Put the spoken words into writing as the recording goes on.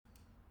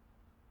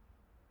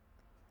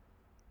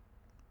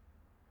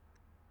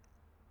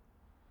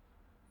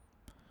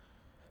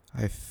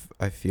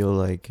I feel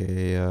like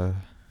a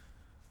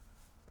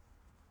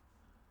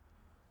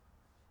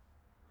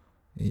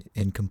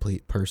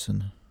incomplete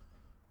person.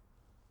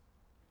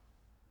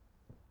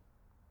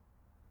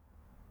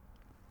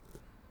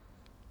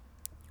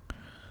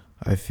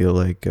 I feel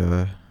like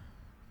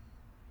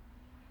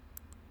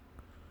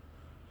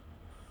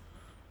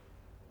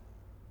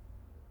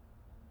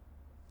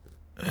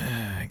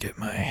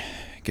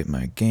get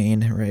my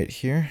gain right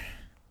here.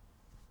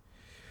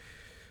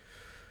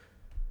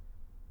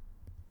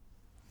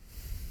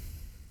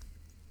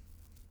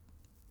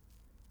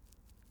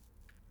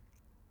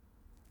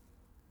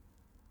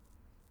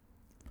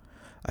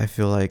 I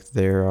feel like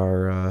there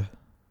are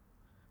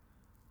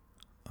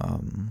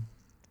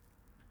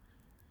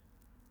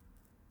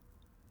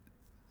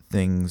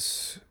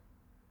things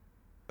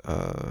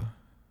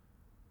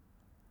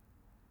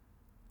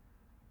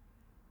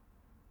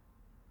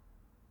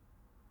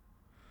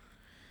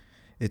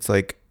it's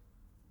like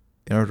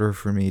in order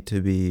for me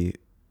to be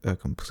a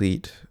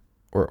complete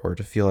or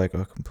to feel like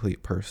a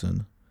complete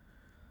person,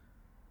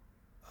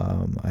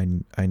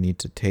 I need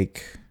to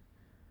take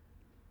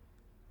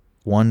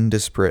one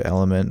disparate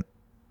element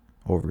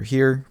over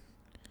here,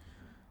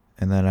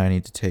 and then I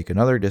need to take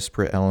another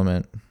disparate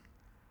element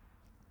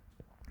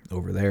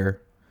over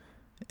there,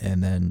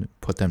 and then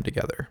put them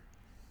together.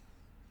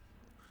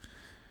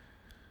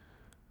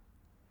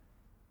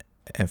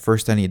 And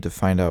first I need to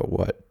find out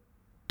what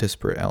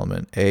disparate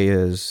element A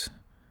is,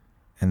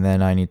 and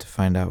then I need to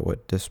find out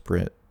what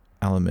disparate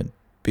element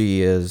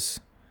B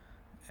is,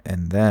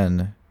 and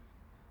then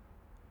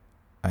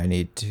I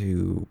need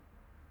to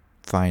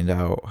find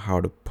out how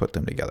to put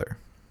them together.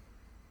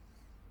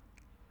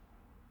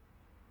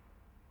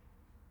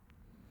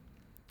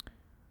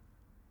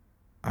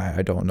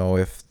 I don't know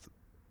if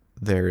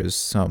there is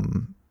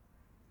some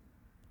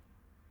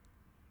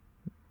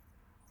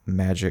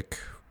magic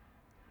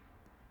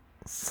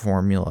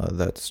formula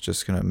that's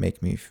just going to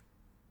make me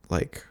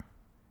like,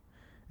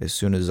 as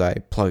soon as I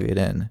plug it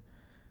in,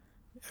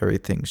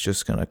 everything's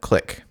just going to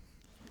click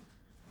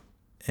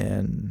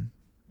and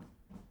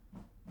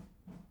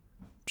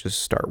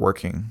just start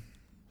working.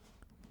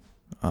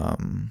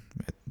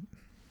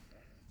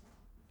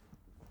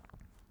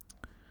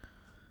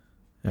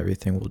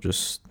 Everything will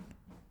just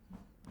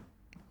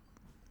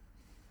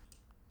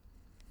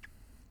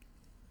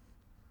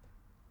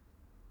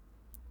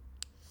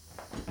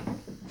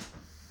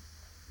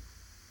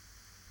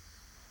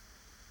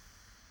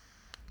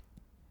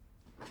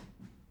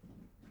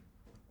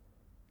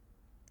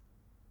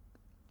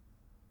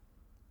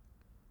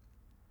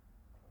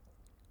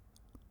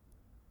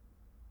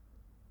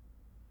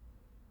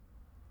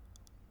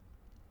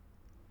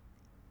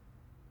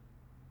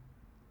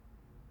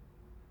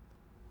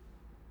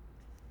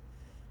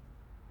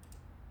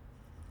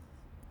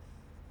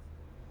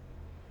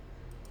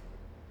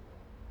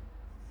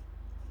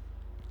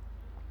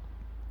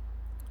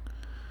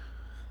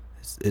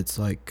it's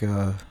like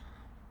I've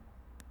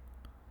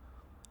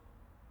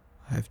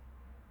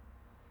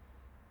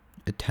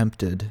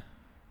attempted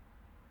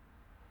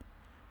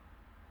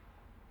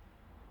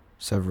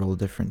several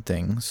different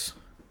things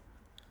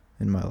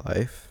in my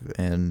life,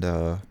 and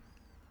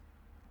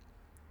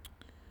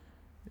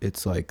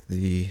it's like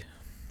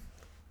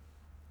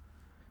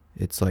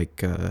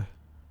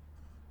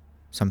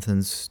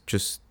something's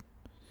just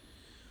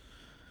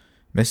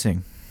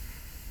missing,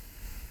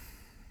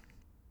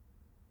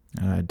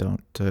 and I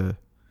don't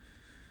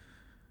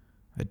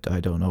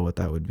know what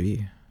that would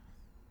be.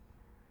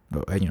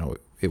 Oh,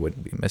 it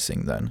wouldn't be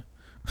missing then.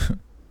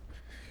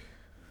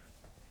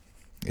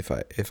 if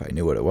I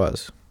knew what it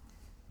was.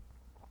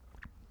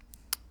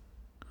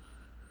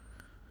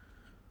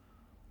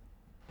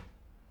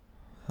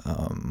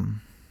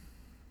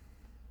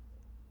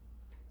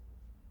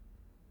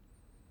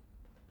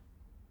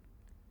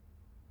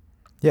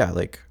 Yeah,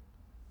 like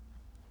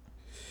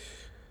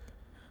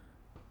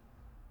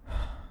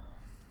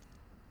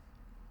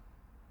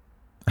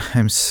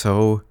I'm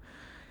so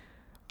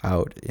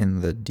out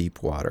in the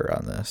deep water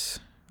on this.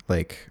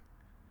 Like,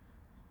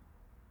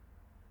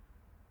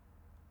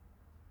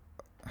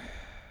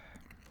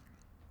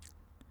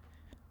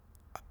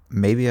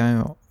 maybe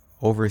I'm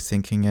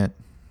overthinking it.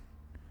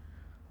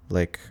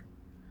 Like,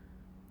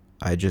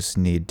 I just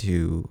need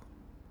to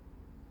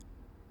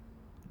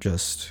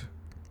just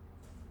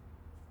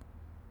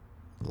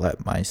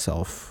let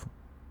myself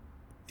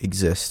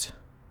exist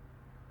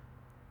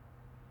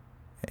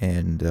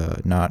and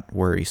not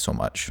worry so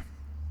much.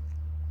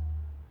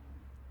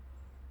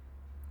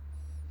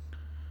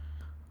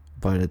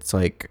 But it's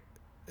like,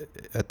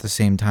 at the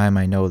same time,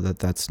 I know that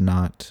that's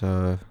not,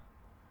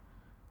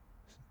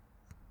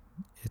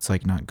 it's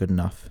like not good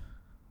enough.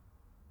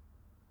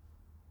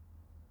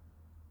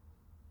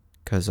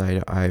 Because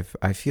I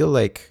feel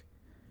like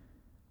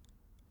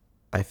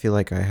I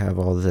have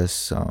all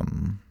this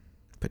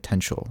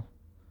potential,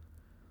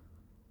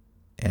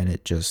 and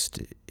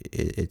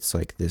it's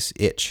like this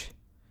itch.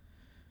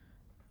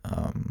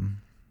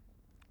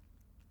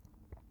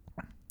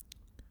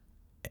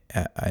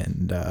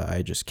 And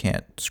I just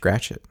can't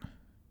scratch it.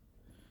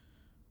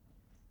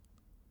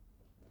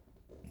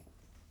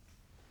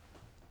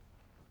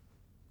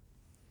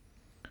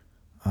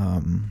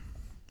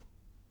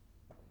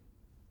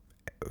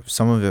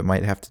 some of it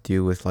might have to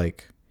do with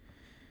like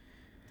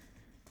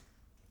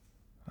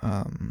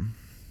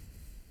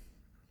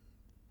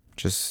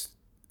just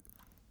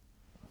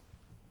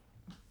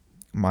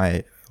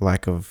my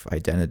lack of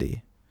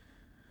identity.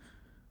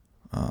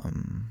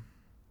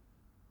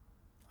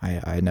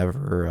 I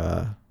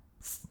never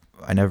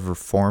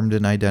formed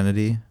an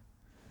identity.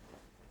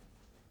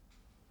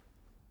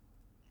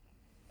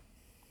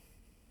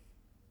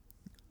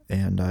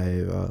 And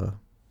I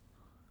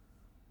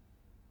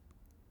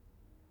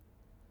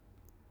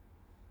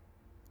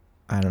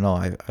don't know,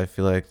 I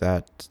feel like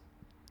that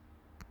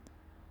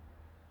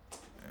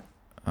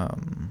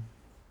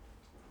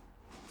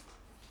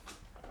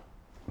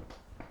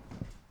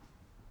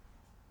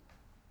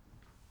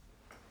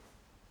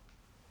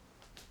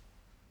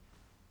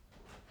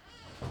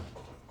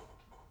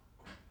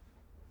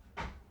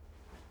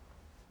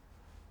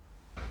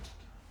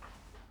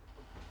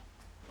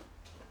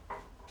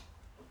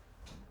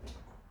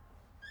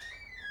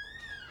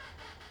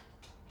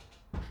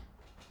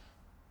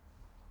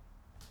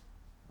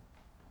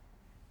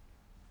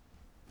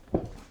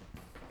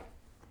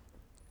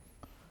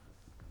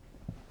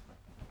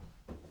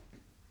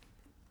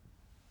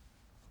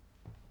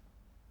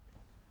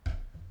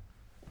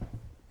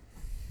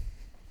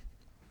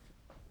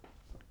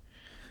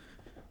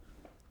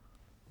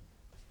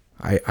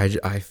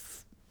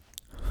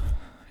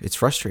it's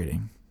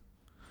frustrating.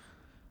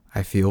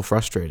 I feel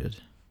frustrated.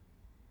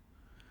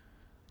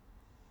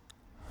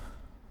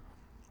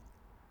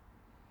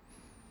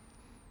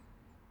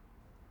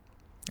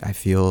 I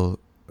feel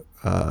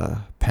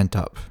pent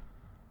up.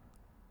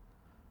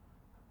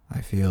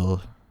 I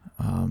feel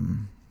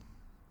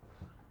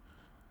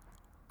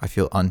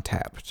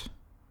untapped.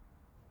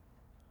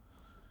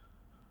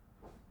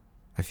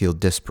 I feel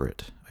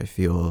disparate. I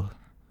feel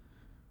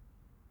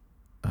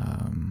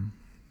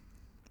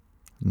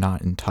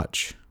not in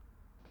touch.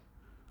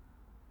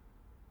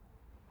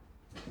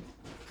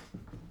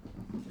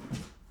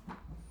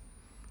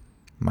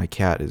 My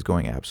cat is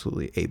going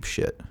absolutely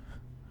apeshit.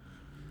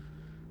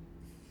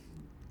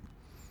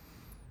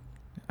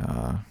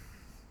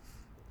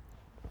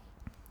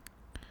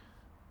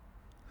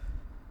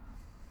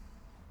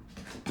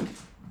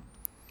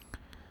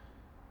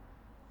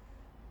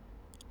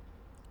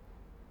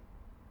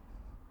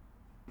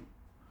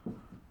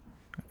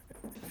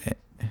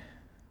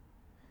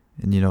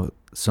 And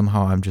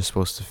somehow I'm just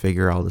supposed to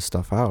figure all this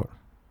stuff out.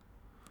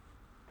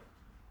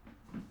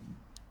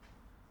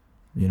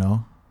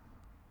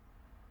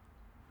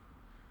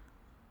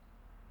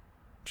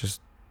 Just,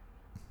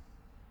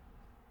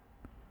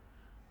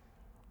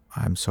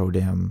 I'm so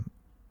damn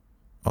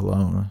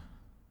alone.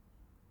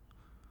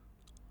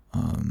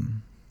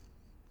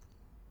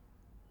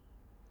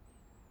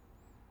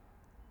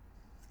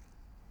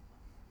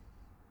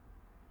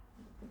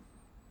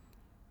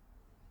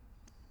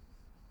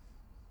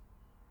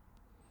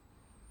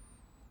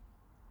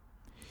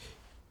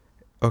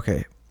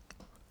 Okay.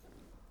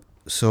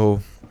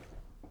 So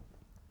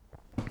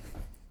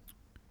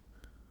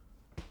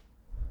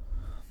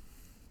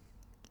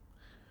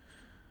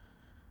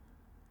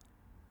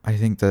I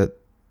think that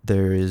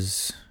there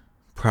is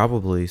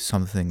probably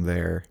something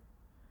there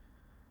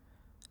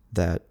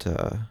that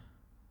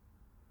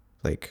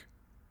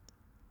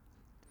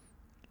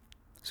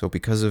so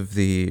because of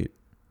the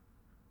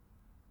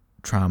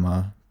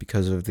trauma,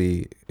 because of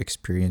the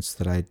experience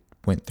that I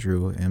went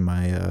through and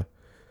my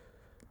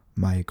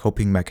my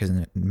coping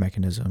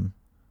mechanism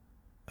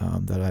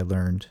that I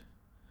learned,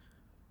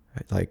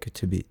 I'd like it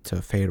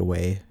to fade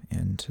away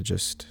and to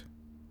just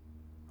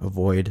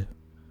avoid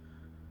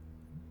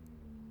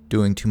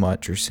doing too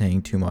much or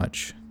saying too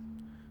much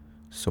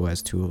so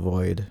as to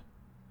avoid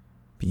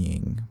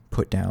being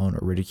put down or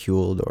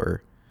ridiculed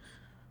or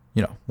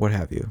what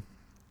have you.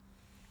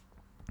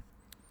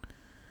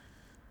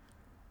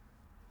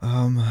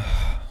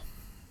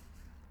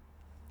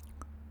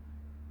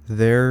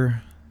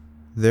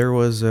 There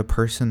was a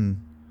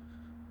person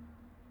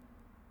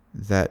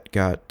that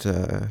got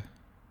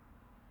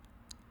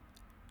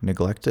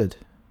neglected.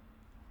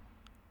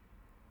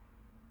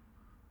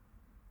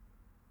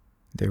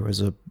 There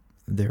was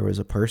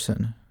a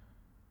person,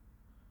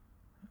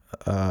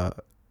 a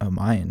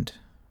mind,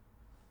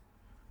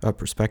 a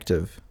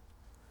perspective,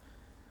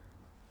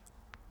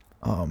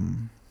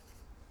 that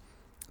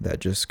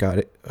just got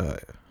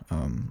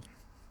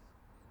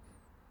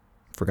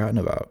forgotten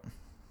about.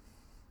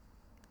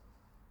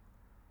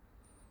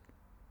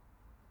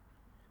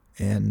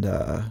 And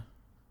a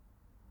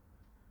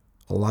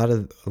lot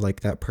of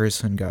that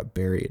person got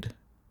buried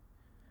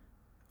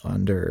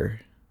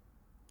under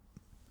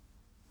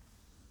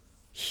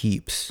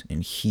heaps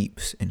and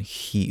heaps and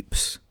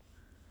heaps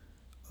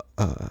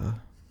the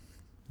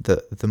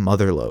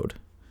mother lode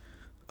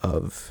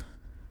of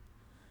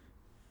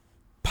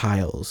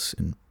piles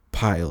and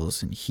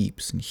piles and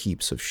heaps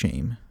of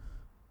shame.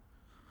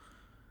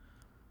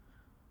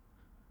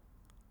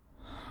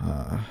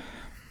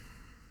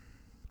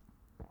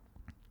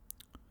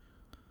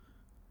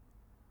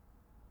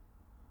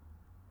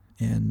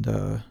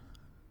 And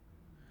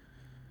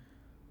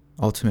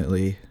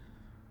ultimately,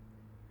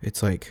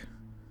 it's like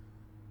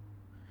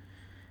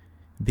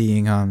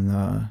being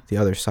on the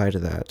other side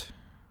of that,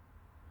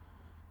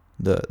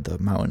 the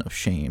mountain of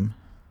shame.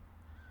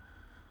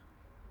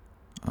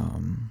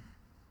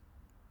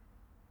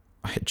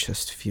 I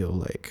just feel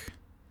like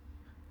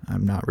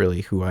I'm not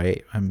really who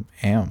I am,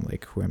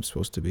 like who I'm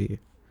supposed to be.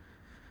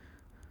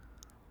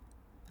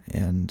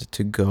 And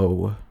to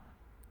go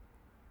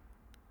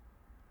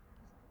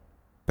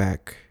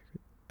back,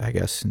 I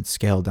guess, and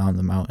scale down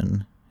the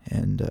mountain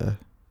and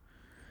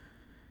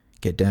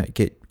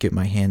get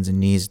my hands and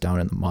knees down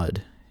in the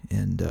mud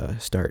and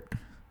start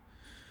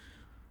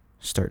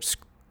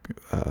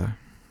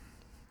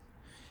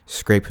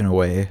scraping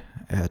away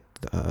at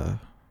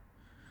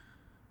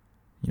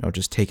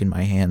just taking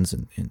my hands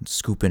and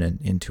scooping it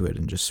into it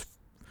and just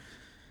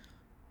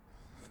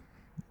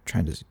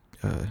trying to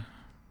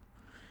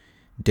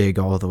dig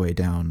all the way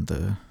down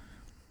the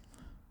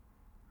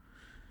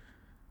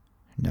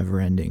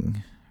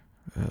never-ending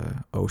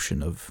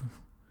ocean of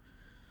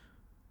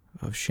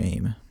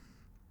shame.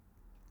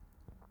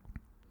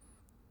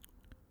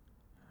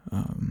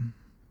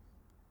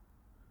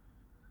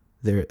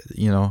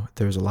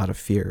 There's a lot of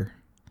fear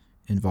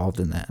involved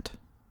in that.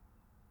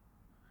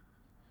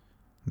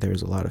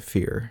 There's a lot of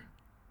fear.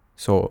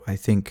 So I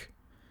think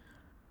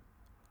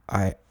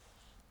to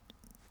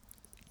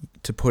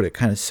put it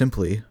kind of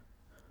simply,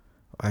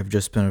 I've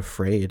just been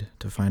afraid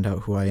to find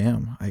out who I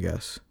am, I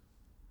guess.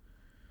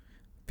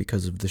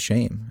 Because of the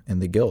shame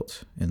and the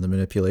guilt and the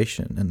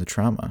manipulation and the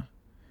trauma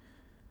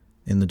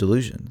and the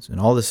delusions and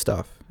all this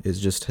stuff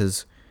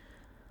has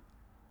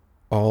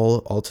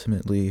all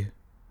ultimately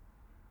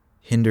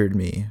hindered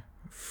me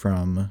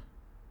from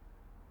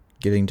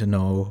getting to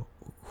know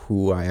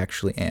who I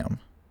actually am.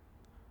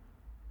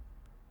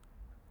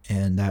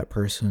 And that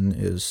person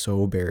is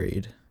so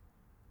buried.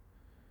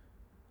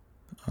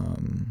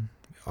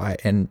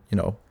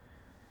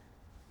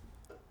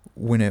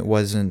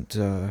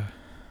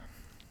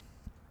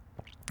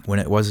 When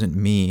it wasn't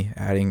me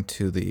adding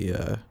to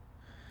the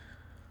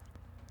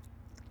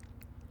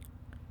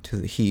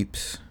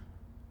heaps,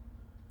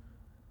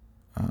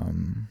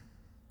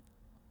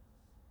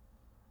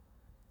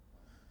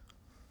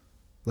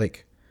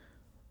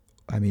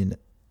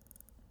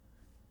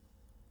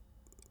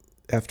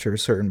 after a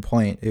certain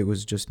point, it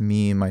was just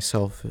me,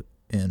 myself,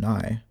 and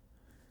I.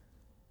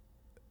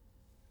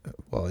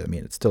 Well,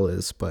 it still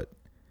is, but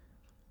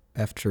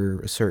after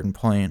a certain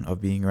point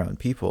of being around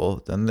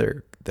people, then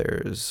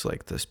there's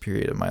like this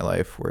period of my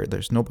life where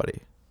there's nobody.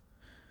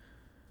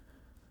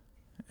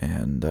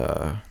 And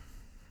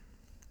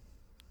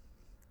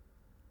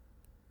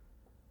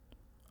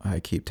I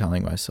keep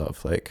telling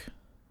myself, like,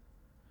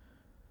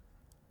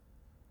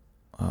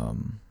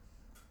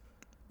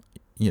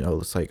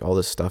 it's like all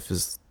this stuff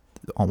is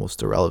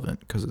almost irrelevant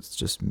because it's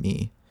just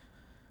me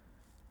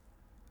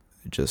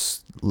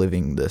just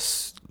living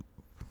this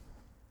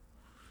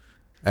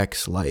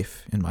X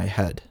life in my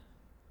head.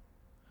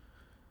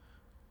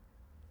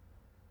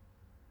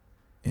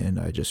 And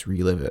I just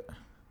relive it.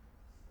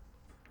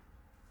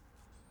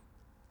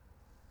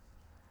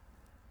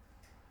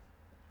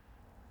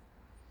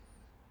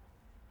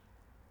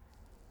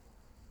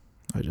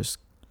 I just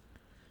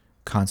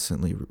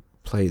constantly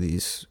play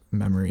these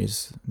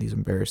memories, these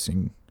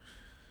embarrassing,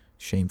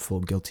 shameful,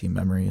 guilty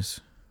memories.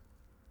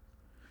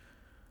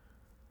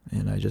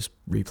 And I just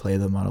replay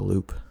them on a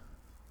loop.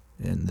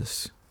 And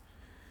this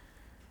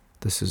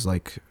is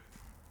like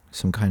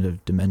some kind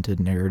of demented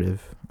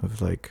narrative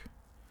of like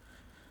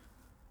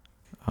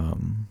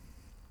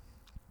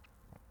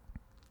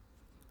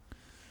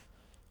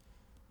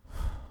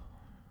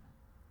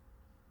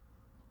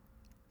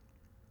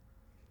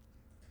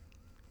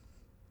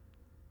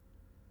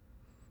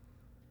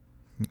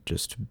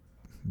just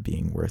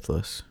being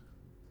worthless.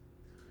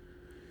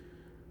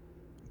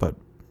 But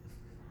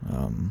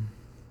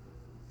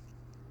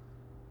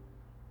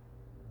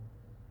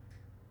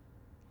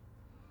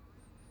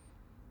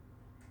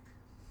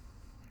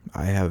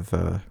I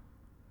have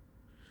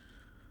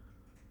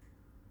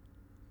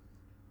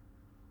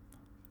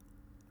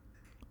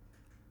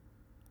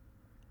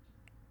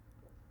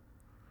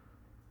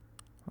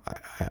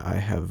I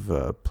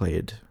have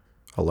played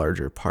a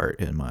larger part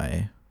in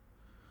my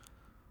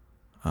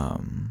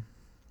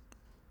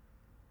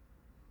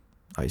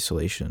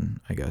isolation,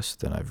 I guess,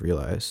 than I've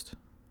realized.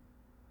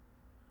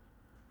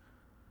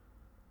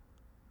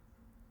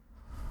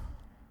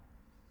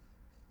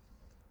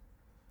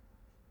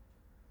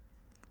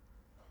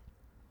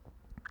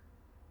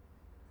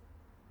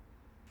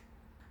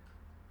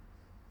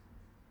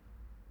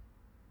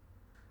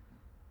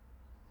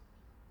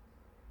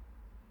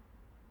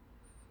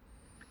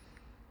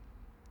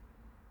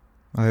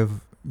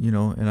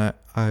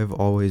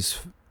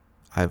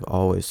 I've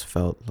always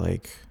felt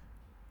like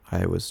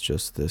I was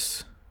just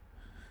this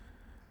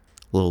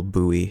little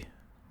buoy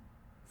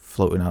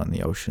floating out in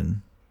the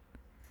ocean.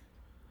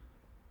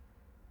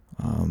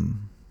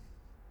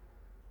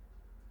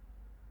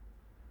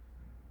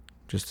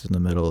 Just in the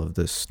middle of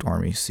this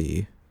stormy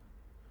sea.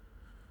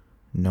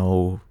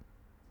 No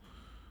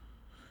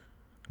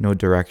no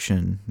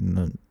direction,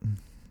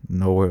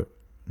 no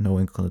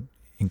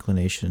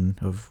inclination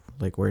of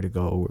like where to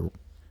go or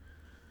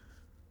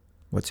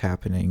what's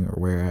happening or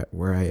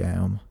where I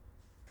am.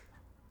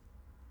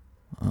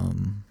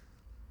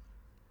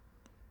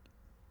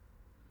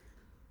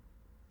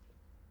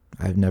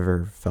 I've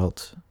never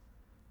felt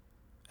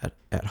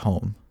at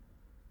home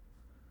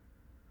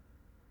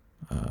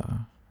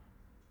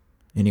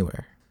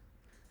anywhere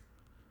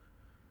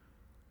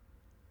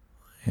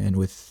and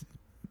with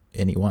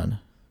anyone.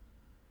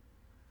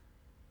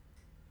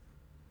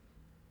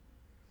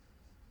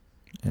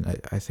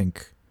 And I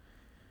think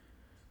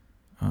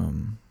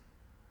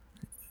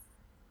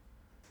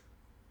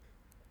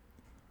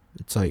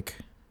it's like,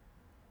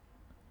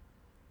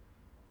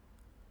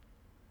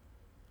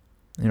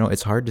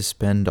 it's hard to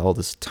spend all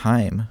this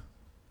time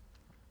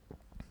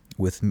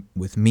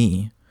with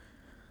me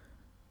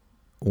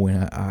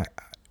when I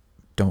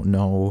don't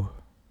know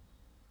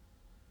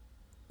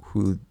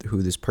who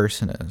this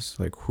person is.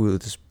 Like who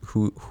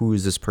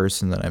is this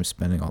person that I'm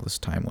spending all this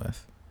time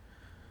with?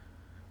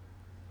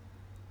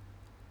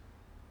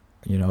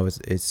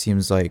 It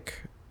seems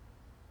like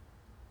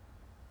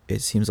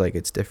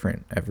it's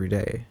different every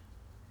day,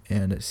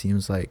 and it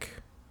seems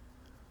like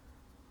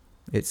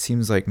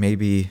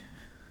maybe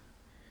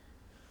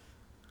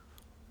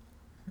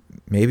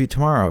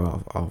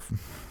tomorrow I'll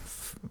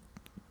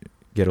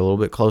get a little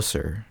bit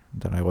closer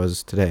than I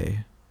was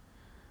today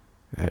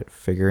at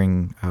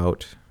figuring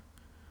out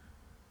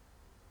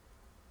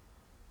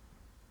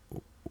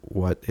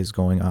what is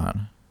going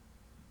on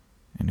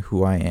and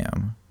who I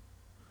am.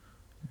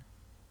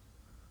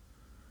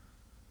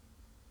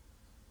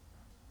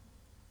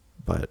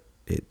 But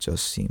it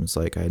just seems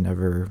like I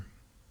never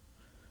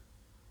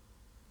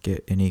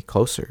get any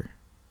closer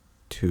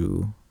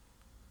to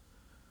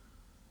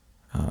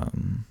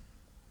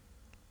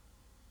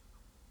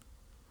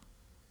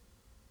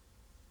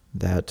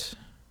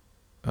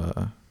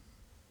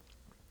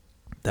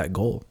that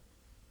goal.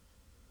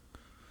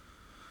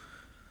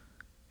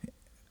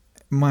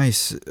 My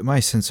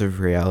sense of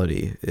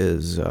reality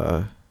is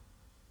I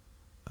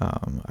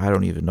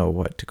don't even know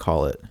what to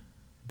call it,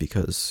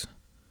 because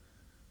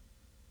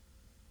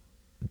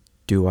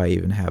do I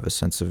even have a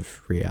sense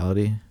of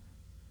reality?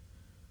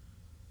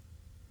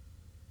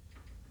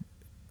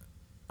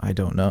 I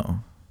don't know.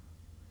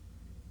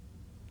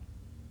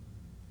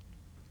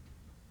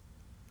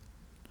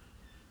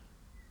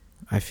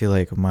 I feel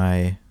like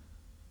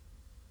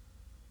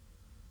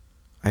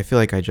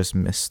I just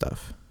miss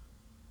stuff.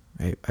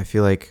 I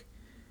feel like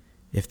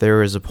if there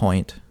was a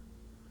point,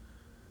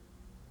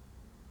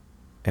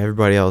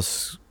 everybody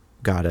else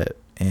got it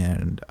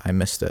and I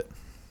missed it.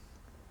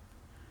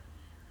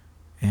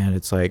 And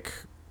it's like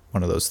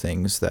one of those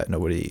things that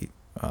nobody,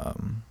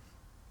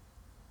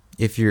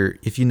 if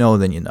you know,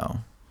 then you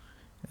know.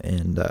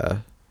 And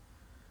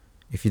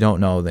if you don't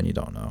know, then you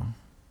don't know.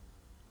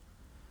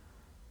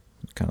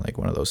 It's kind of like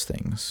one of those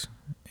things.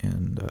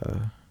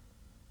 And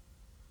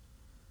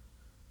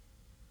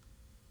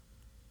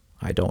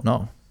I don't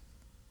know.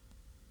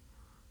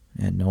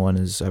 And no one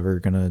is ever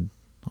going to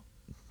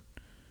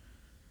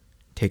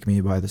take me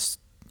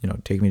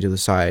to the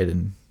side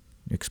and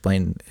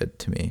explain it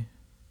to me.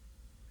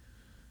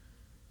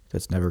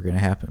 That's never going to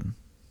happen.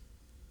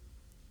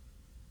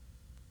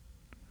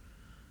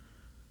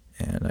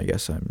 And I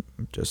guess I'm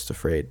just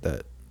afraid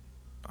that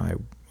I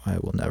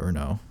will never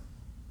know.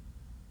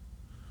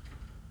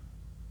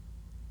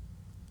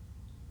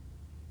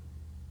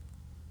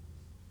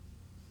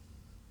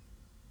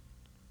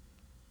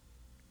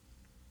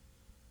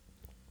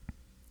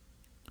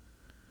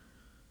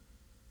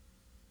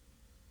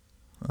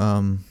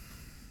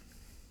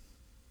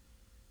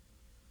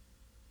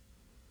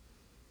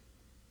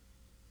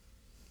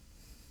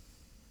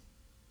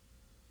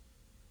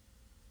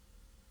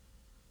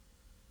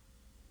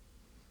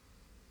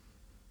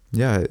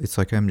 Yeah, it's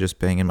like I'm just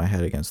banging my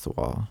head against the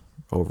wall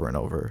over and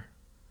over.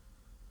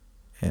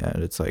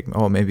 And it's like,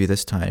 oh, maybe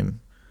this time,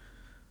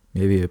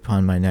 maybe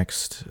upon my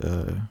next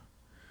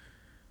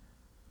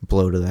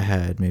blow to the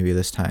head, maybe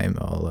this time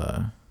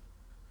I'll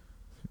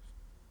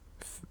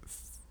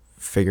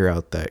figure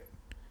out that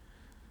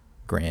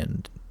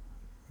grand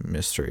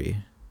mystery.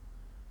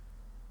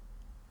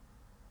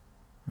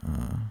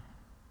 And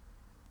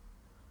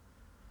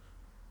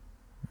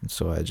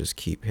so I just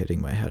keep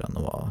hitting my head on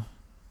the wall.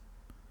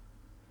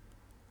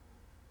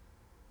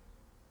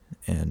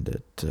 And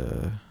it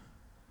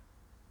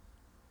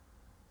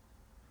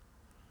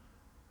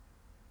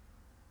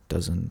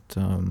doesn't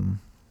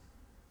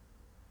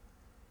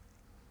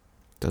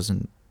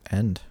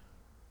end.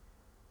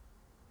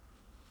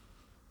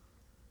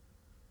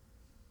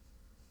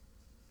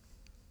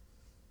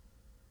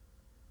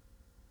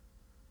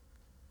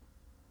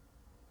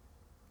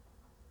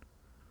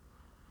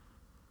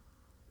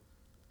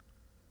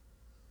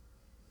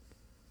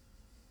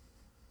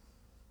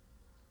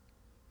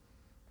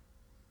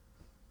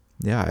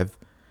 Yeah,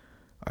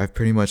 I've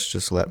pretty much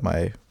just let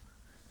my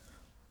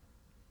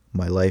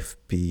life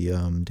be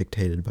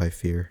dictated by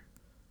fear.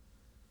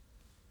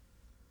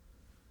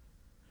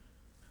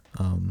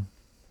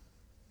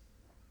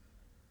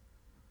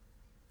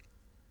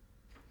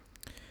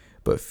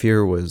 But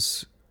fear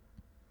was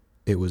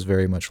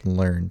very much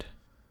learned.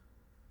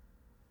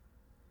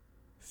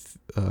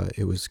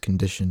 It was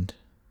conditioned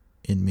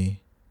in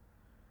me.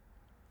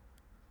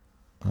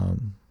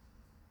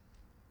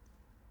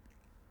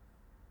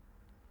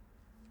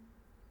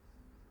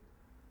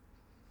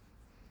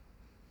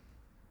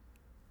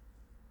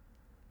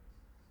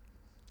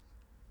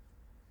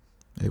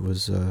 It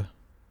was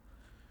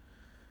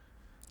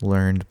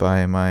learned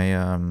by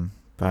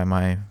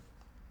my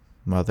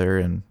mother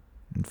and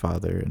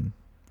father and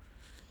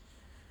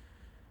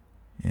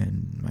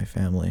my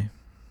family.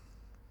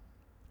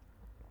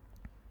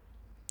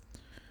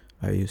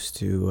 I used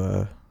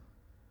to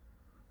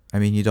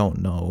you don't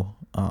know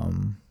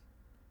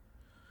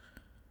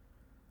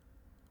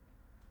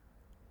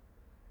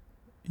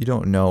you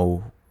don't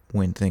know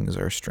when things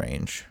are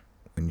strange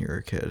when you're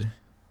a kid.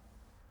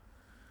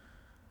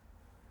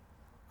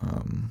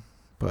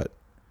 But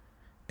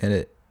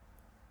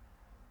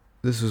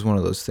this was one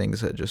of those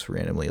things that just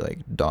randomly like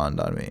dawned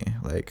on me,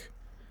 like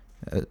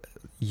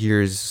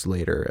years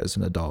later as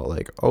an adult,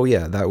 like, oh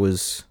yeah, that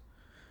was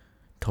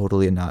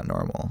totally not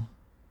normal.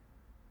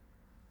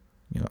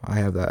 I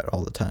have that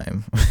all the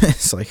time.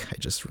 It's like I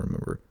just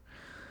remember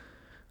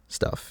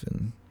stuff,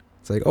 and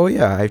it's like, oh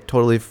yeah, I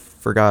totally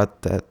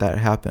forgot that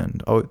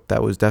happened. Oh,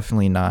 that was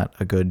definitely not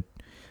a good,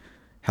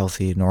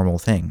 healthy, normal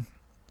thing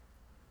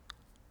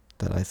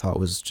that I thought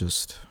was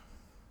just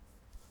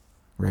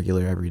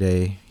regular,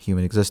 everyday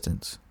human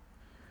existence.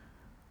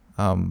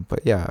 But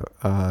yeah,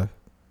 I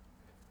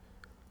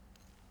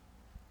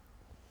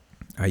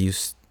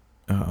used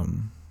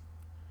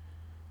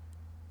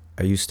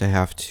to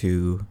have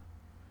to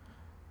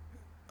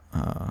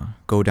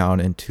go down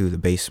into the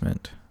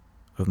basement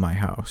of my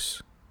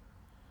house,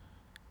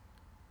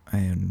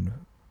 and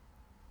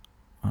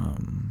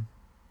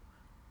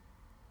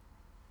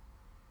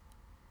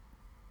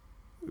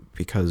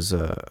because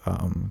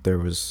there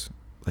was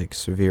like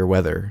severe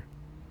weather,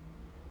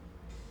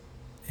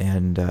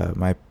 and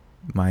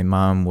my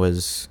mom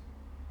was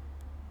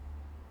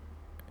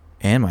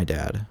and my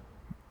dad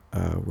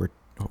were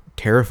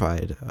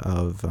terrified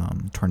of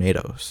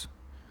tornadoes,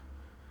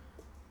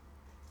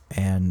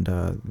 and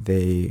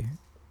they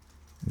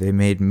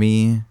made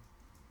me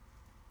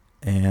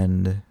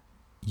and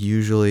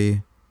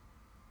usually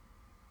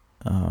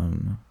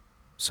some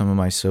of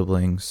my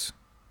siblings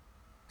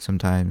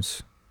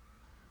sometimes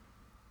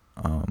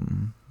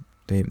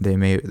they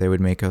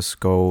would make us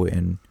go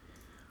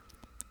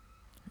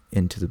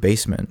into the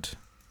basement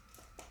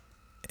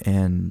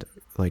and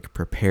like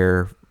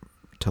prepare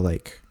to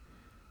like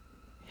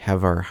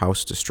have our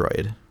house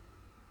destroyed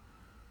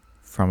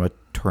from a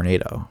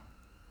tornado.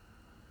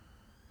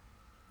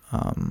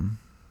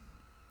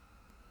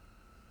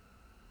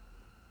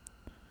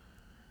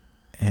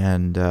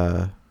 And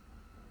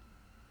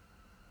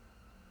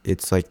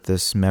it's like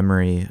this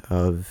memory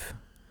of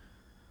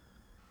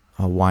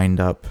a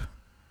wind-up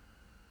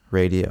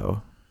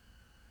radio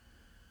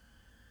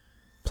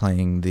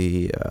playing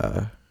the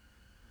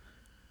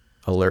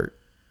alert,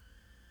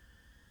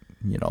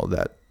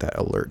 that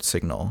alert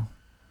signal,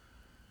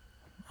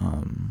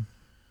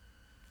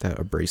 that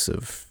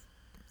abrasive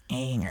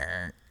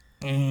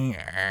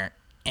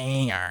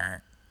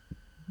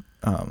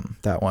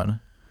that one,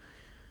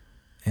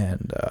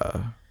 and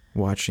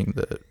watching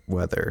the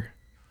weather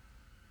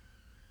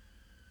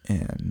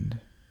and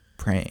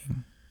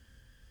praying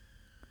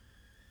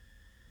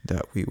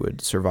that we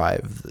would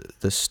survive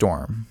the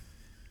storm.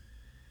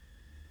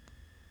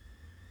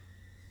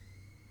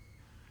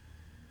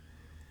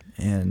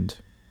 And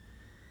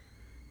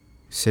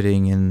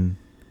sitting in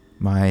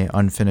my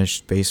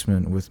unfinished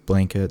basement with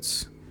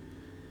blankets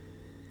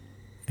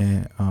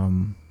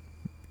and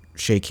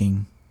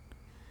shaking,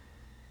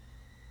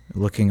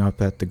 looking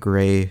up at the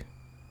gray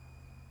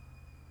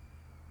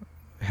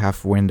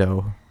half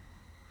window,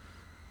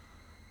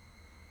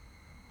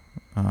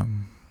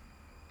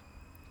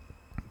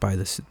 by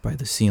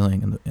the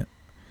ceiling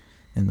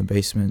in the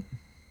basement,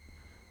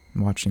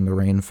 watching the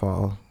rain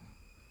fall,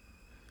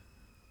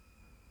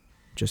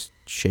 just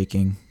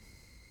shaking.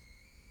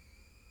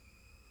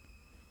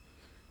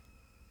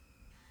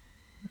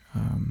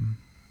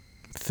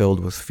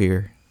 Filled with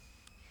fear.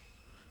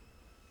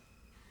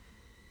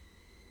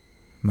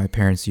 My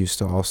parents used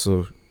to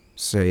also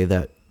say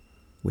that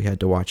we had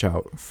to watch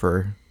out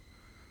for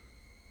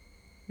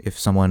if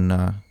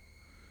someone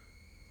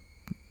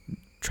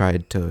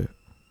tried to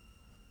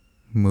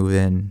move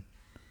in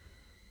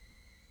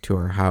to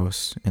our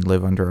house and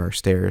live under our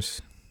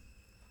stairs.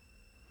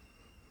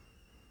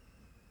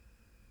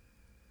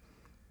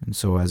 And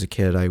so as a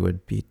kid, I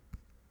would be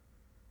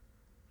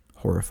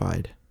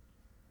horrified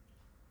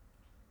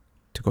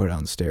to go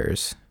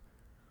downstairs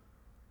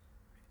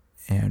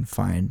and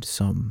find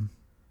some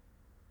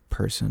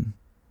person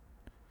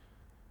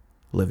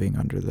living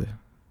under the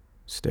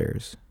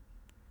stairs.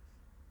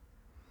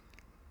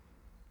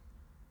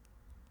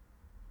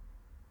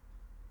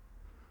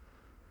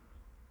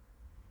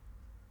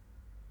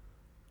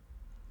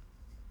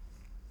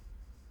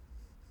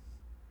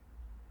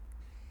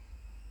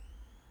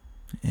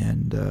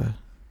 And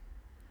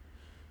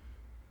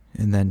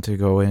and then to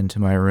go into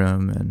my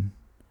room and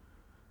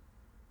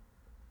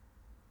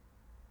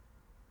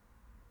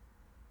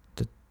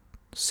the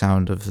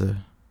sound of the,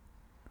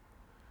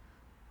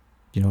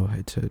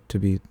 to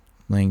be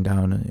laying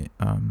down,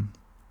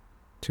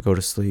 to go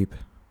to sleep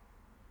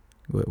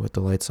with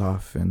the lights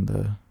off,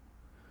 and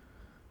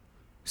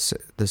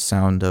the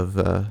sound of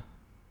a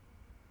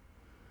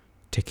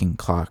ticking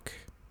clock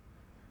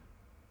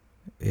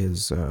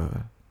is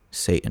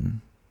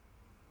Satan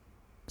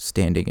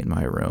standing in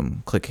my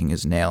room, clicking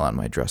his nail on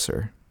my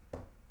dresser.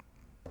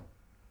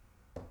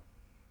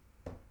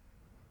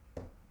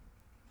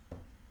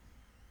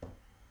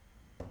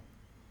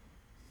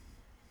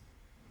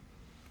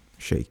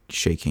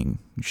 Shaking,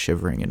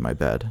 shivering in my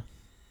bed.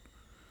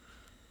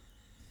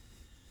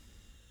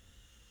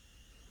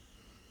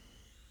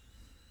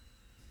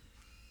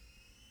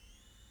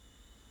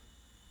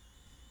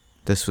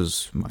 This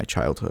was my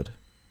childhood.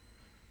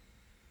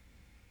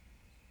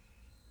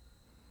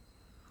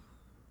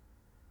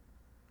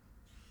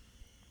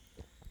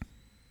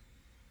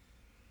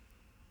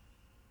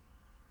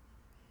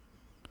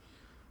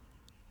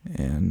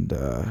 And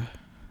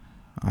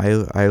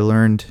I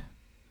learned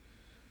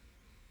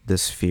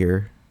this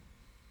fear.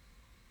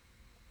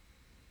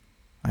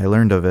 I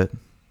learned of it,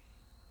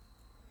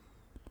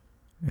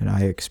 and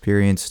I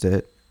experienced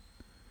it,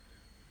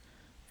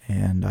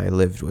 and I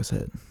lived with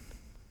it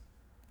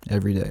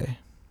every day.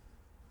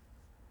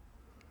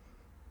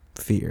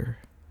 Fear,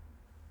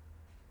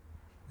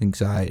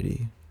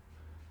 anxiety,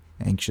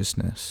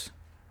 anxiousness,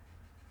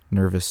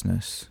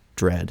 nervousness,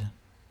 dread.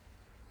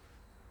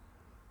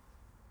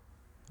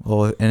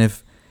 Oh, and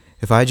if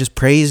I just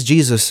praise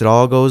Jesus, it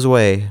all goes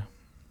away.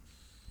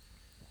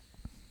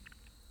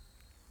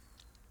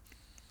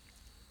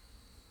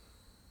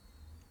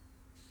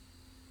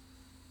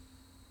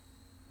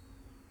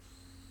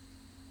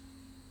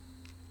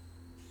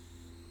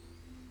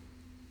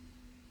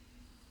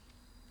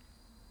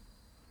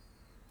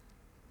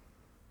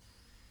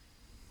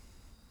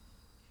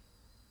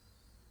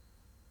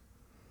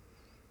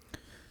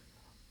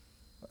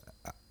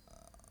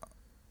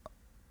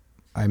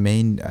 I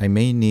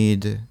may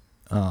need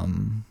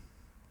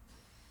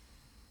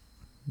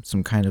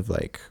some kind of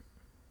like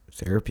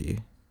therapy.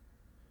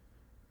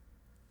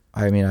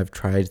 I mean, I've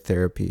tried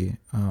therapy.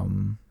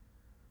 Not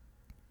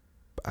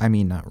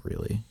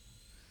really.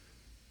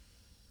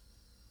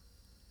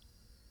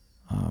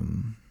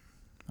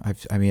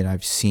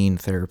 I've seen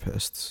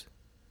therapists.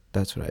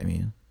 That's what I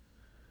mean.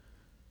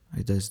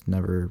 I just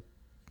never.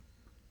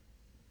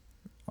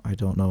 I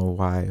don't know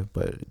why,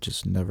 but it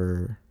just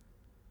never.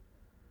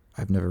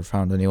 I've never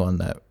found anyone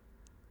that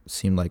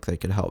seemed like they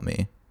could help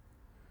me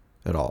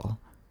at all.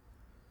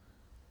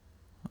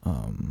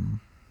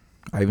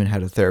 I even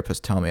had a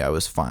therapist tell me I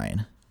was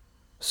fine.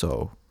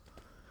 So,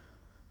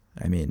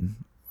 I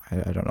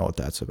don't know what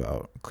that's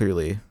about.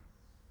 Clearly,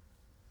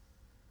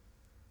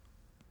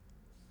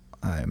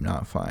 I'm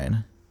not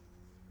fine.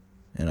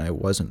 And I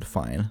wasn't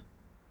fine.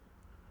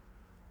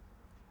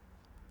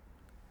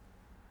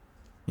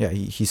 Yeah,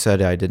 he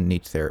said I didn't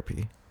need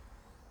therapy.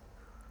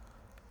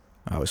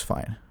 I was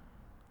fine.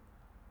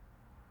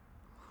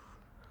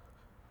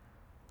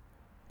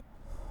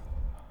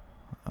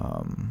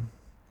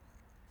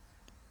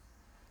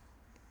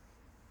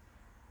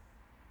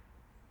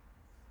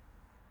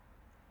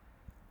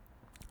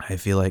 I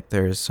feel like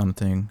there is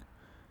something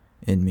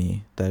in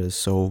me that is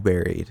so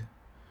buried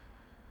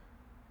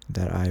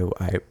that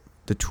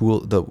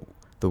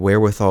the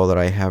wherewithal that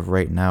I have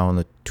right now and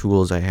the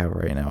tools I have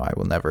right now, I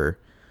will never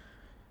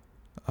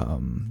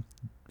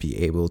be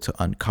able to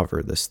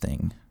uncover this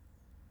thing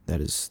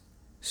that is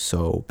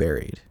so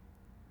buried.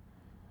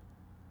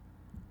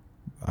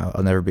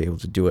 I'll never be able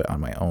to do it on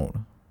my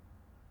own.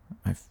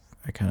 I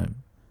kind of,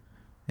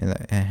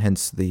 and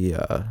hence the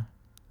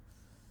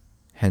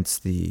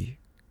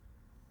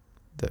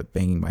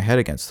banging my head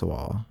against the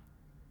wall.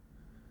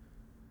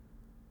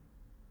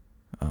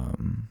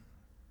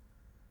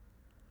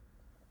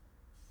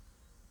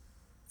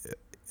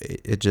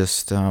 It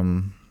just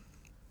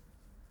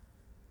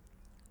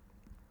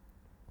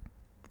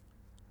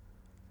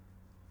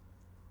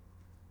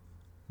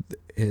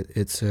it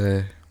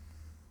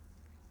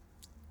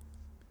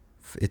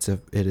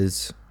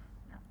is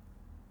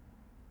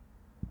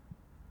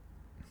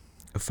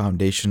a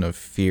foundation of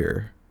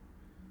fear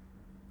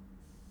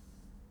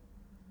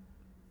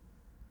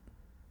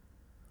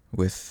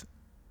with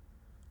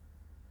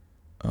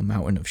a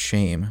mountain of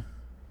shame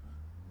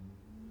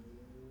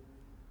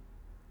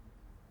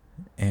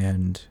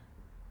and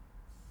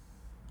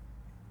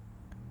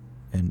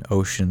an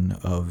ocean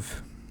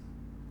of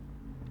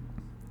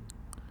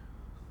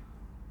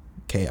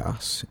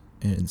chaos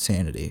and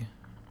insanity.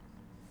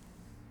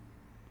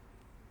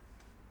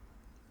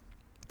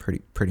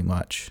 Pretty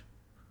much.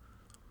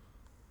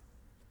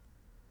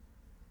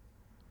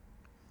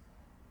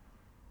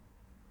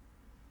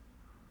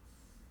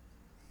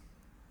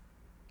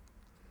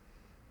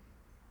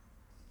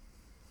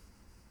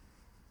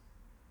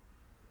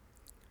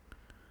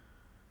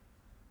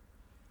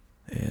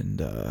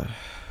 And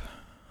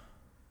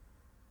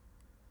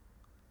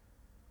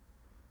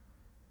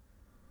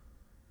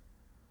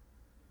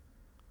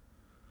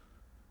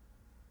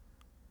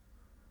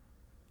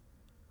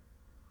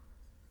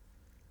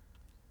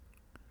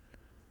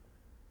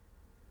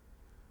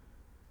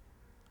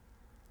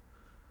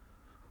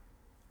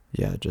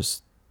yeah,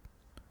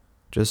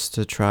 just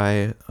to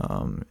try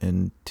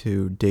and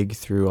to dig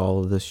through all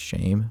of this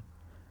shame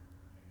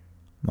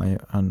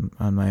on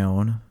my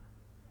own.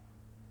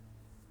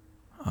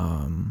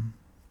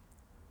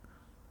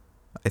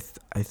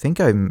 I think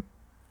I'm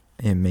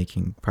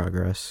making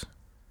progress.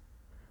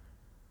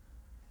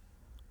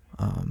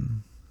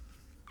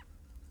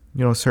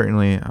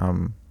 Certainly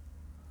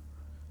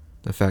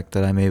the fact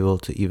that I'm able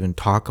to even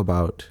talk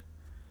about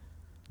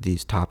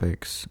these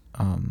topics,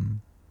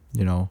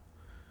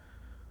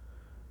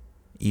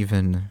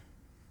 even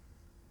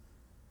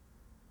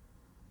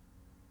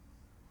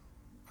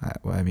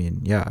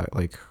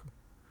like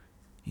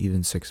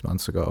even 6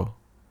 months ago,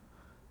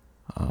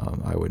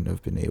 I wouldn't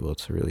have been able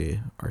to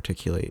really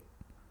articulate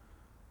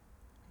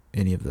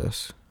any of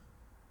this.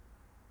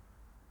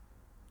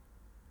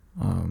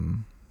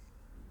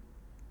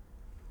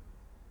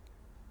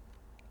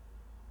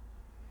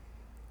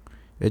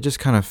 It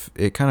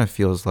kind of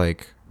feels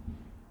like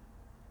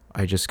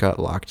I just got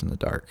locked in the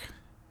dark.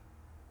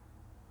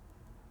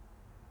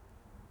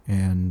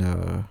 And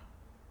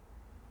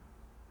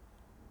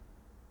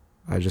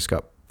I just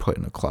got put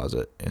in a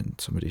closet and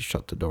somebody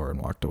shut the door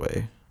and walked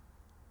away.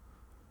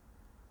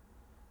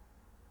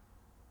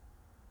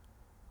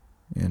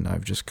 And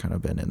I've just kind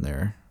of been in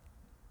there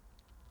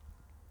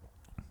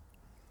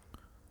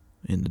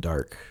in the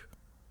dark.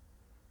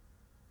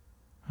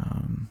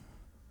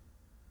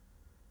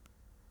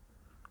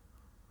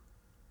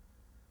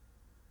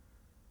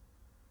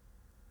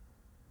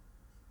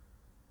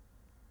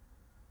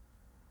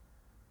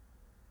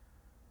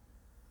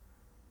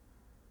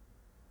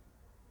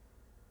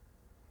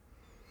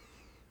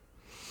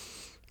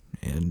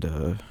 And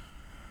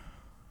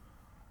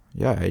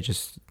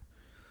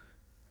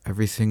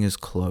everything is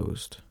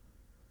closed.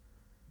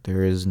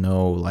 There is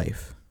no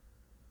life.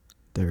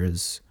 There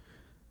is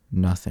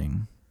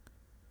nothing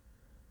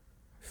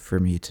for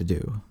me to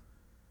do.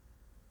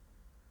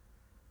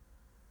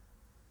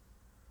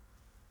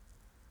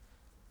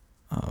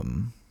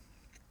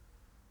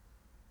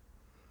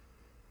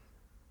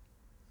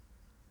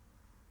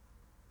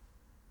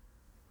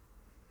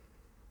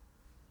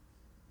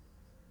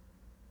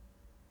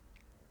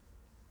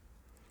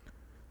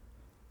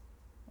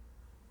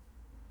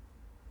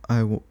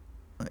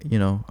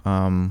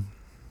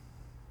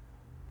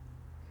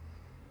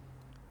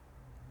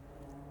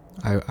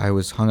 I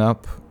was hung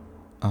up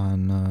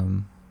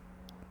on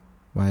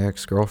my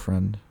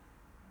ex-girlfriend.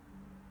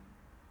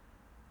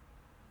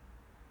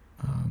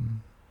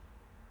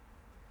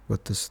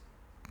 With this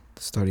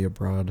study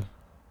abroad.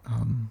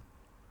 Hung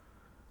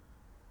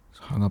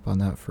up on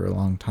that for a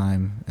long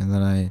time, and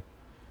then I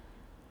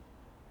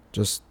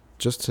just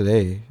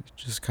today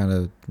just kind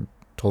of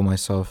told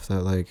myself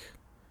that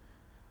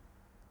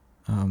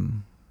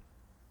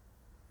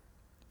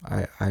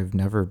I've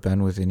never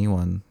been with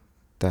anyone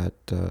that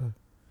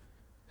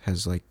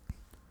has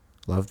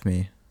loved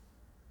me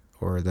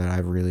or that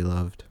I've really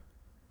loved.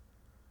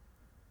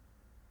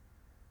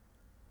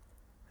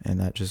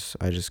 And I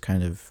just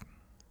kind of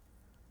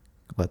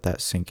let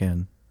that sink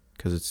in,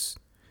 because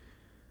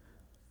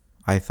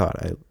I thought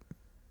I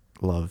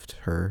loved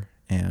her,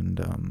 and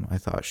I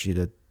thought she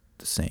did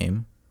the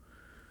same,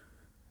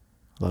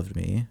 loved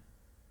me.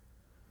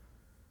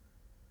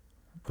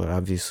 But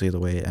obviously the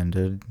way it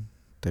ended,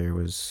 there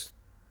was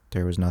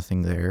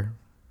nothing there.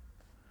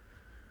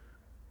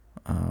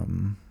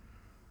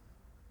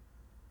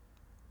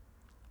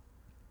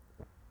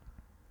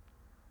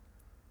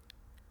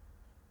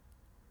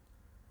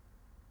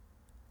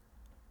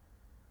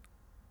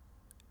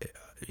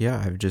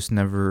 I've just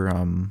never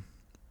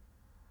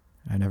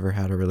I never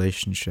had a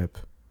relationship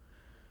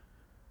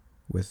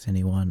with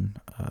anyone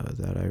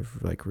that I've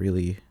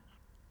really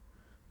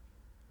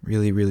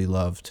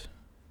loved,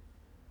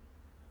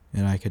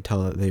 and I could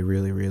tell that they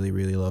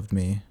really loved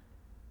me.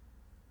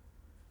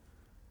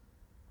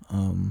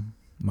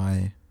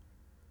 My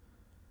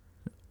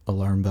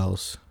alarm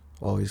bells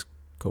always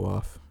go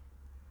off,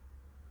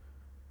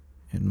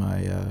 and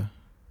my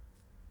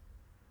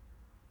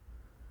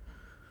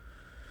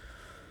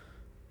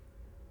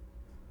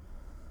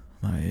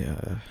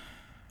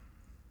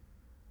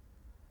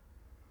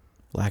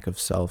lack of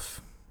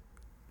self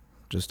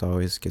just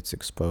always gets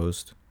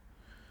exposed.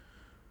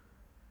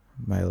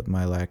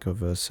 My lack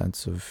of a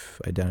sense of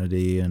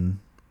identity, and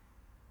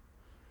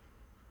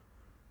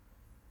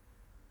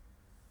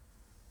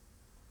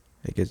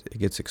it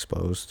gets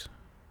exposed.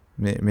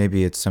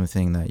 Maybe it's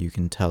something that you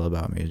can tell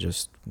about me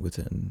just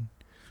within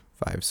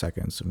 5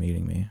 seconds of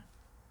meeting me.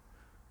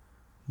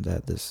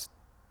 That this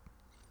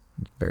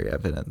it's very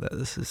evident that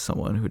this is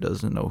someone who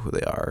doesn't know who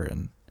they are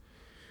and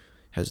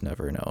has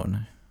never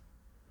known.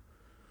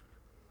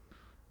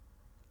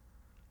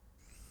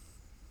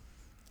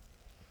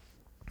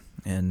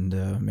 And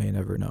may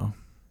never know.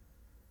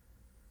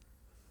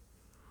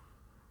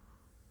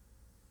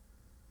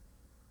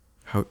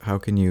 How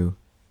can you?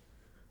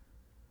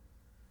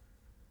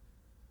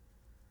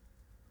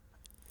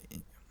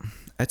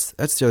 That's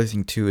the other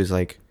thing too, is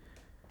I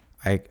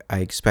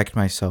expect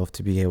myself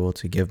to be able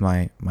to give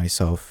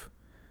myself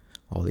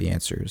all the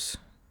answers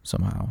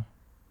somehow.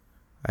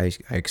 I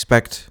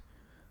expect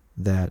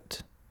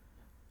that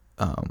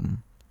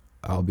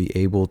I'll be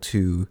able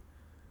to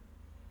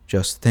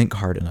just think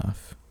hard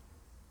enough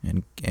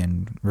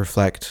and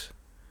reflect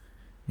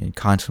and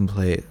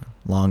contemplate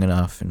long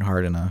enough and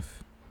hard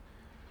enough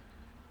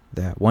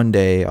that one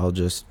day I'll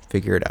just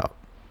figure it out.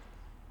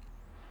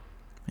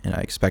 And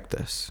I expect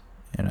this.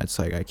 And it's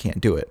like, I can't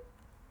do it.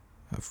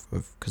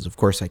 Because of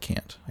course I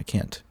can't. I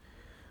can't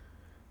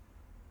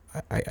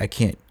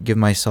give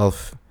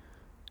myself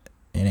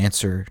an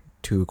answer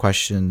to a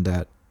question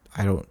that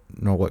I don't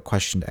know what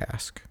question to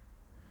ask.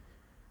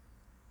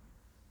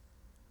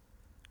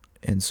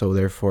 And so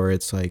therefore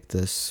it's like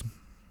this,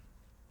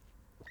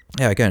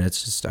 yeah, again,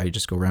 it's just, I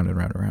just go round and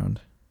round and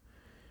round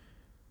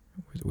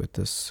with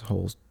this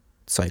whole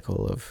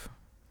cycle of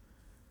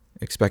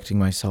expecting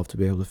myself to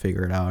be able to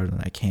figure it out,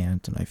 and I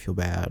can't, and I feel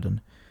bad,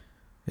 and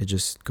it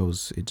just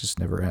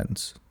never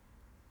ends.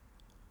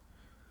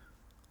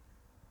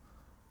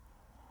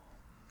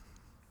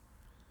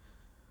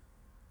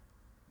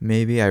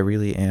 Maybe I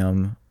really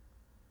am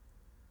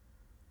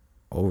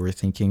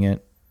overthinking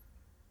it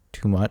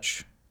too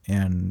much,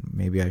 and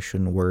maybe I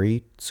shouldn't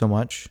worry so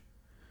much.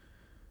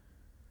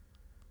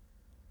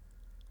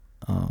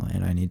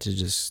 And I need to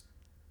just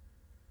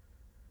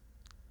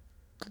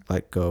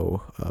let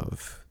go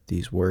of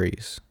these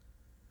worries.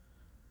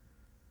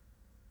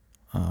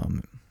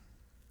 And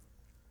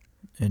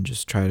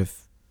just try to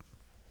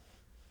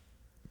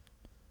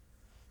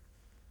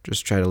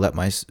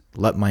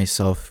let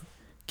myself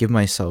give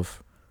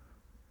myself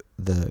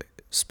the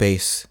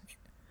space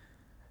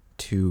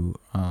to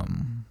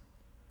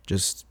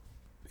just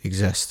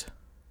exist.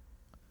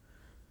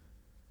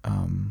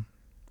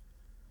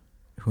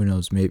 Who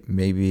knows?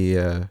 Maybe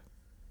that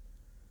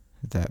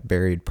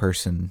buried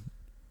person.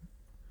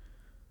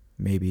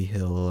 Maybe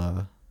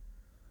he'll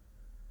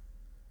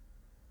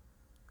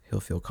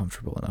feel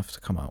comfortable enough to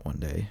come out one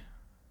day.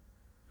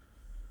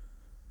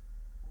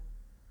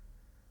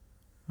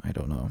 I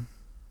don't know.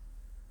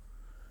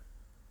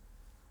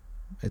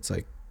 It's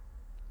like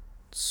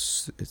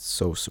it's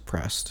so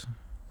suppressed,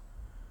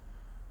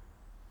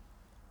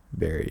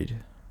 buried.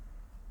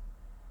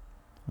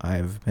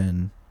 I've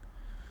been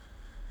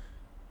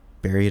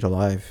buried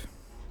alive.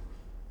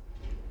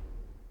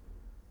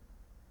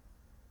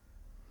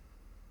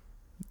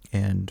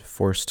 And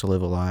forced to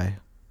live a lie.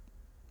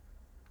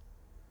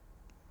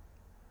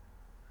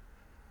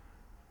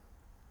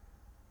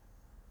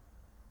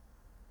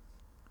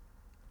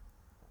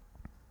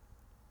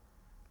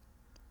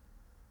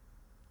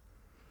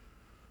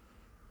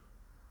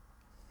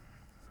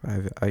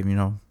 I've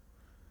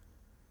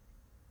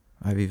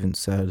even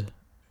said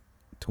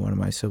to one of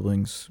my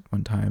siblings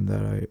one time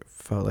that I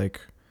felt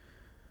like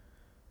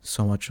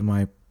so much of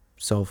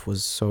myself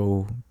was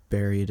so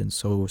buried and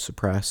so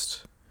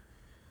suppressed.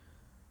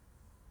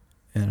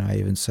 And I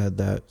even said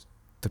that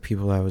the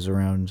people I was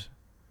around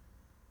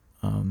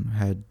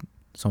had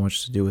so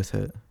much to do with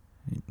it.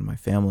 My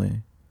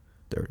family,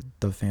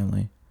 the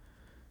family.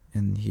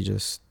 And he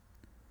just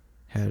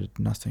had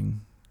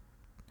nothing,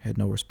 had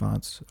no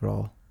response at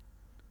all,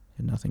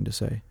 had nothing to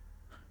say.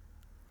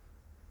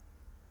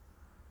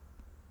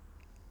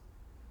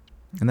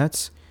 And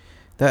that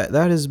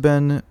has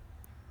been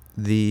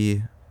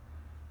the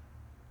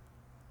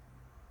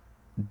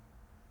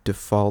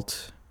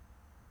default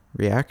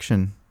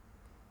reaction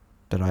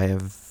that I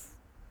have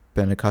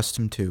been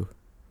accustomed to.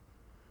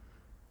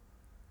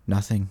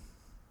 Nothing.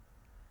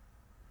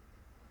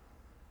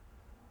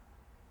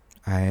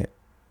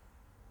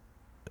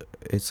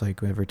 It's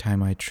like every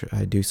time I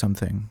do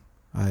something,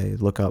 I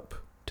look up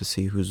to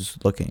see who's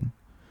looking,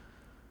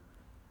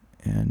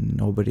 and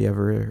nobody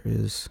ever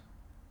is.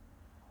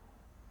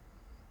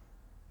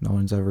 No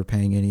one's ever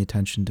paying any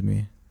attention to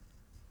me.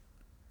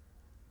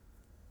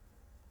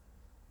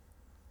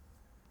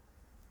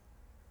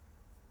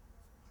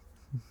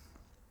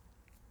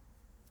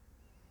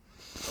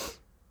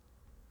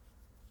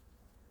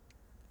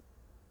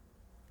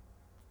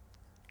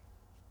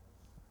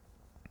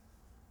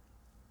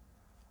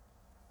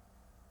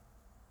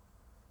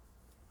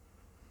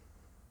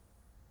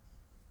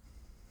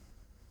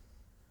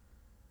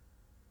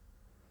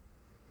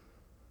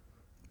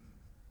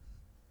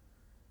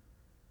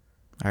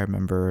 I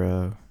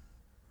remember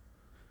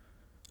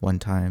one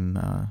time,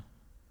 I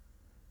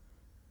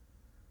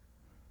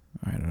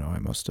don't know, I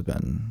must have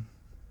been,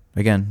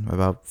 again,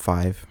 about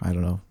 5, I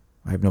don't know.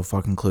 I have no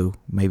fucking clue.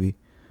 Maybe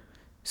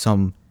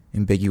some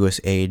ambiguous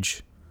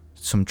age,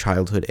 some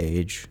childhood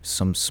age,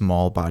 some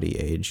small body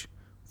age.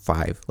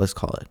 5, let's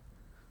call it.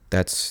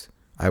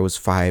 I was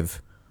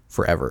 5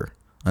 forever,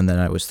 and then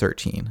I was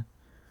 13.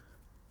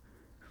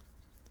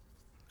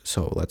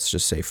 So let's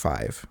just say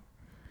 5.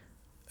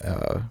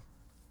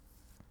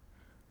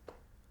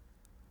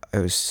 I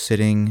was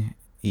sitting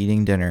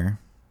eating dinner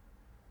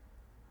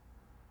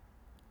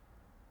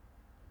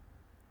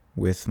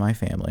with my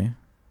family,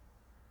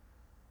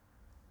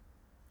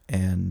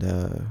 and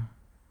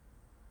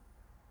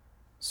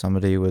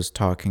somebody was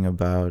talking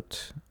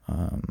about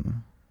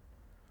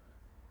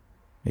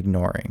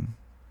ignoring.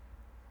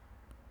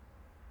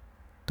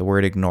 the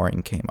word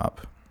ignoring came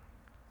up.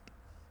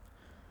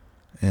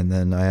 And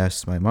then I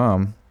asked my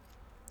mom,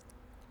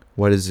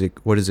 what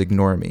does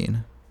ignore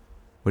mean?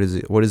 What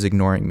does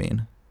ignoring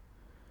mean?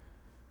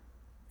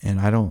 And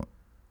I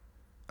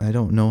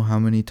don't know how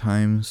many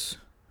times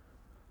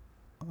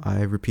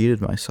I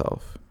repeated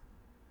myself.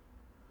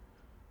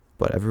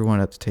 But everyone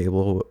at the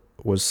table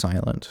was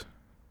silent.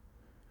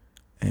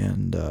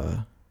 And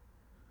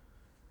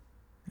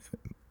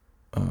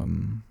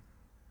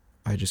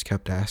I just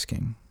kept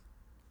asking,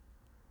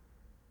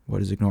 what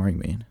does ignoring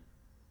mean?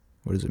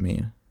 What does it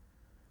mean?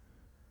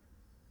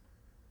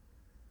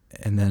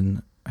 And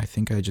then I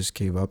think I just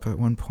gave up at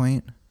one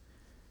point.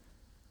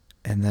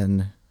 And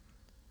then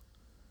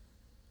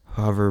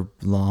however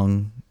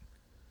long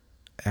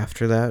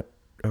after that,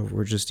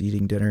 we're just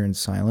eating dinner in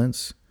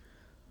silence.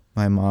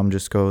 My mom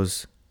just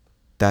goes,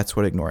 that's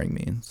what ignoring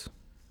means.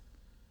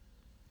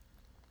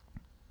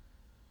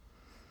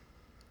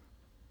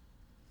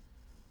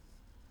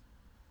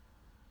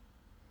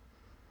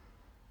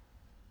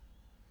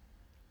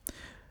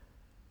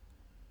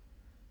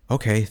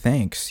 Okay,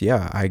 thanks.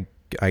 Yeah,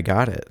 I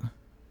got it.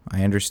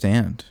 I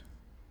understand.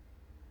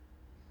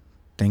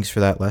 Thanks for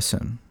that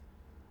lesson.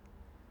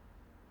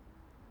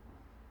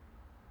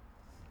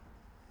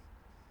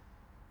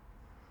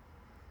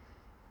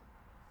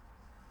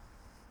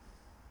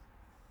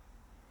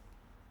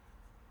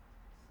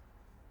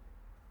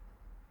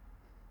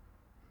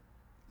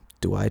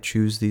 Do I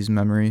choose these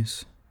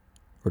memories?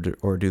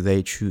 Or do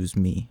they choose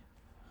me?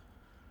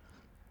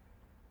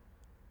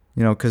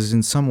 You know, because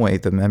in some way,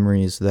 the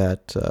memories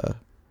that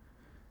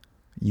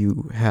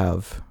you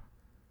have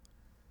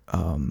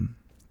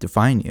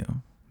define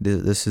you.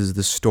 This is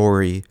the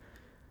story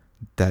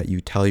that you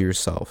tell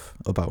yourself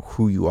about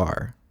who you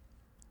are.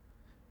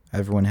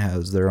 Everyone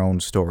has their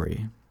own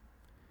story.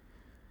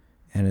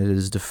 And it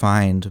is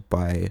defined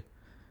by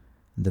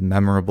the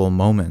memorable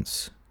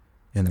moments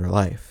in their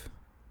life.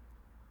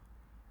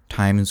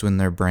 Times when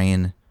their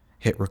brain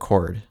hit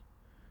record.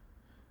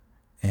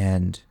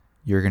 And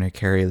you're going to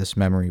carry this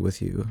memory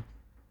with you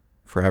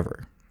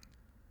forever.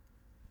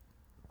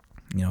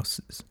 You know,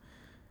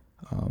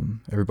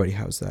 everybody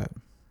has that.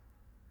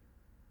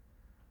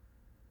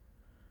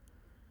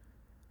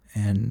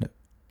 And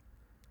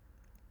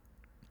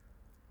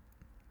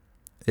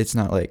it's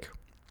not like,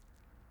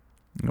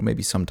 you know,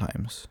 maybe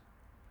sometimes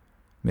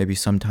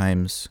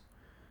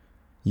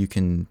you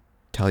can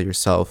tell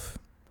yourself,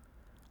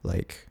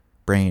 like,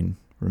 brain,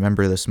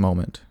 remember this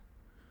moment.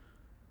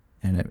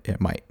 And it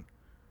might,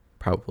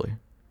 probably.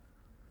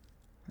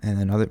 And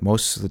then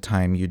most of the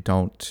time you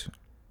don't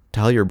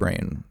tell your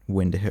brain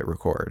when to hit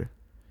record.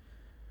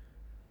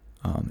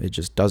 It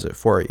just does it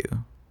for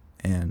you.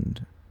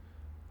 And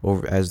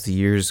as the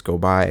years go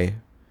by,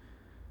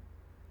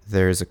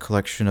 there's a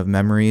collection of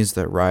memories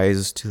that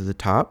rise to the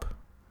top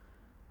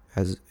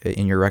as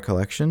in your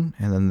recollection,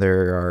 and then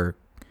there are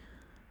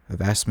a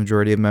vast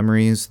majority of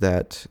memories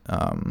that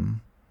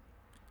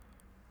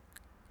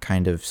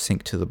kind of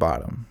sink to the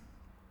bottom.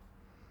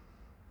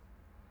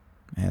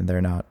 And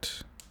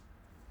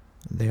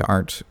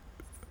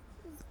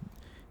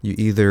you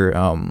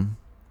either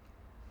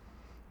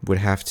would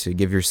have to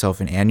give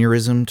yourself an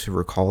aneurysm to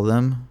recall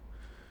them,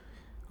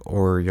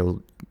 or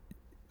you'll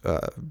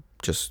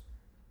it's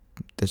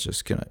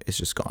just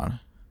gone.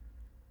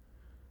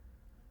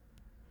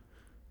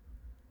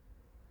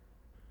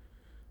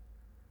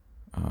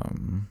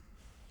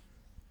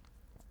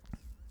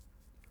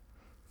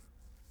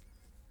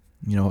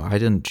 You know, I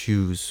didn't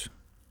choose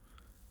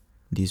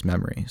these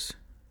memories.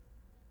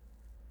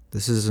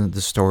 This isn't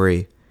the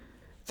story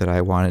that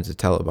I wanted to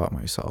tell about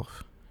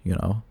myself, you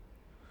know?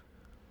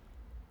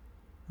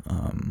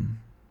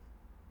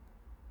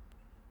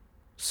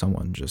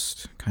 Someone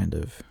just kind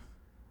of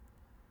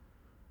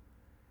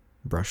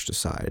brushed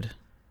aside.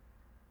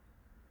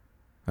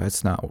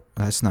 That's not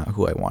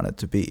who I wanted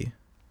to be.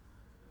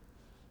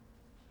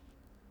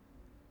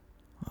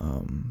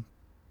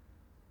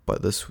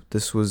 But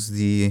this was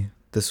the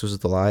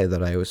lie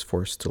that I was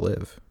forced to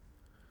live.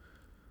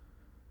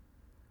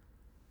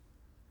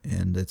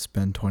 And it's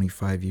been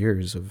 25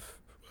 years of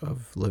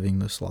living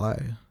this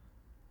lie.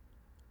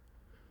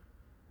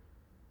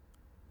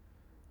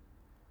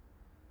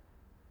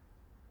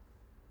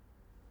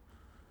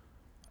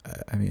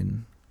 I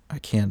mean, I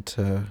can't.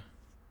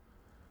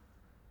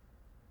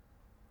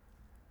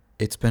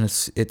 It's been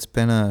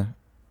an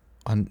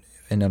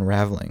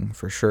unraveling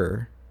for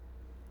sure.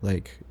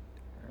 Like,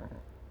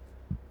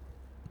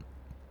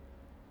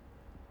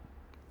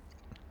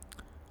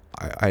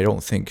 I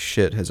don't think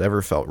shit has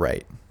ever felt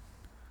right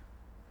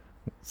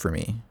for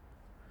me.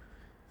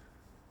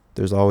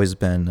 There's always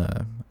been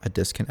a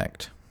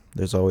disconnect.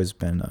 There's always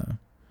been a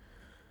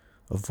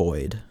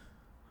void.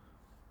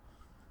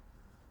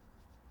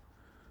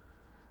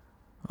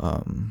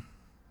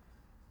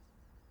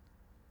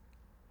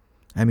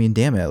 I mean,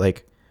 damn it,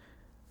 like,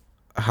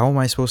 how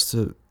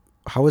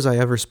was I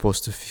ever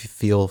supposed to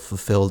feel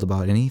fulfilled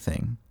about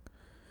anything?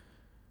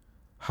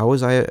 How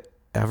was I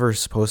ever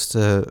supposed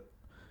to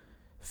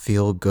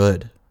feel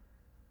good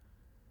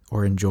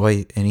or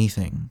enjoy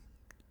anything,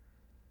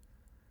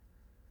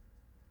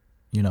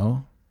 you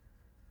know?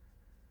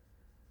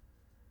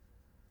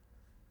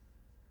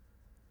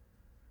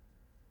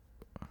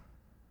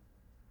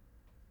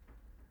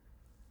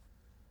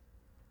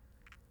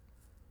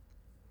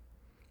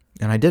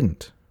 And I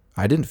didn't.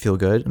 I didn't feel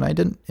good, and I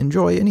didn't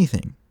enjoy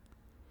anything.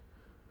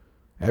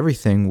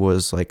 Everything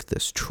was like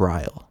this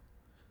trial.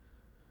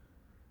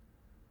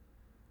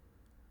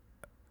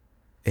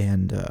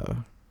 And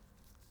a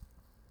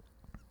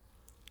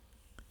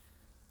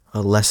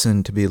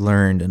lesson to be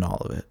learned in all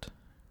of it.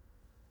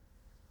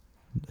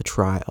 A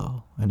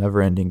trial, a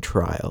never-ending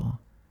trial.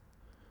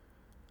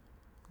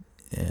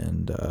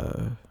 And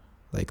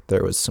like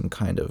there was some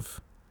kind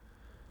of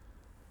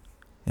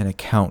an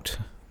account,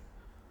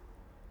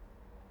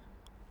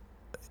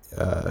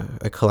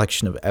 a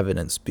collection of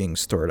evidence being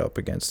stored up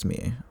against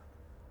me.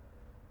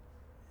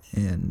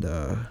 And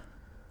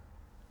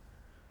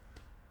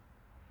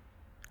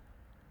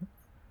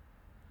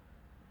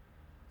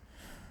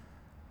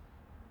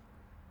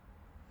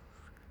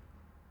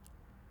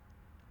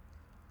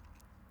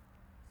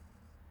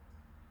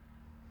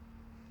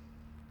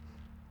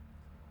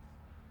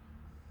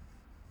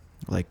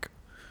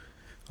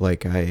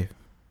like I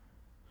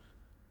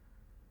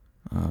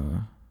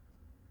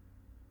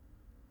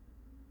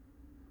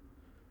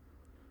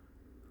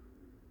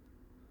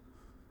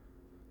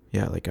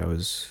yeah, like I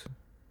was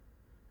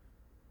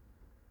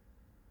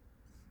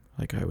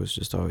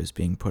just always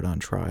being put on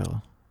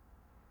trial.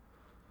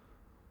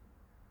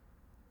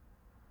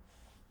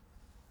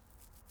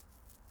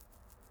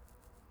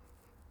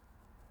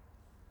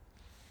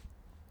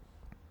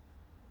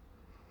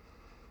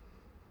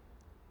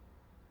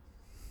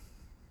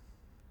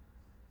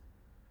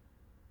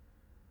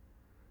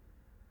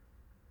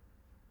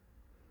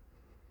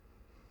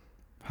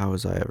 How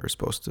was I ever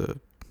supposed to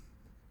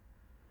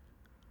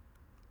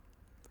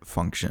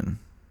function?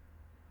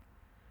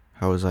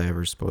 How was I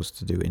ever supposed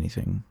to do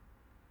anything?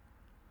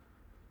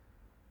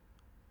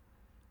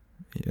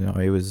 You know,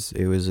 it was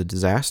a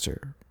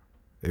disaster.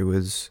 It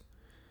was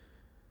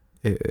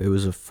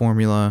a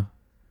formula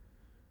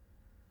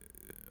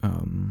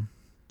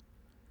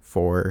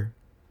for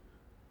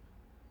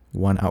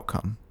one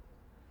outcome.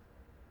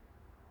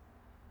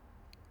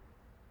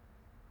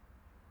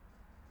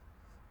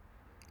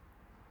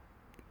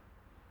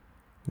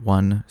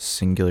 One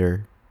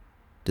singular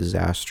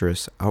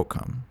disastrous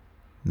outcome.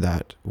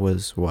 That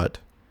was what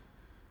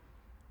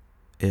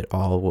it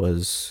all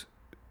was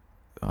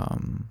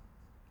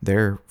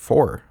there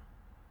for.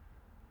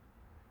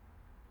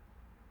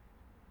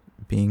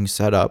 Being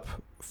set up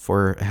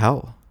for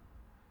hell.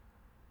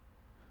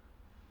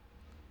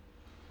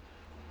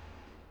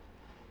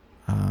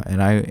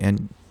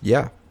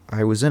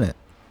 I was in it.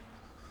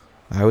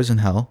 I was in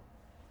hell.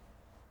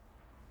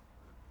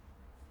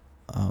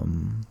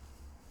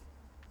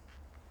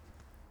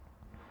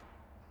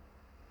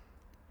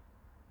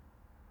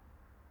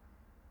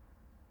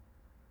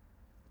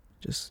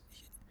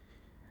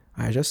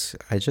 I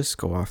just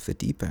go off the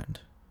deep end.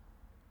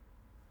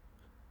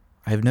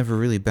 I've never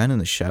really been in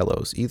the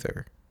shallows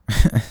either.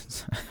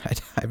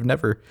 I've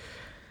never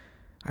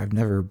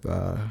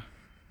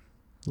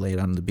laid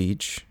on the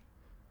beach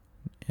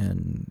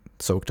and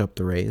soaked up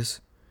the rays.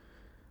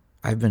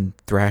 I've been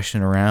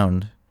thrashing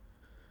around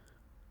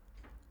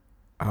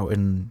out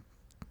in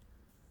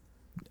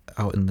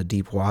the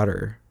deep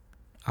water,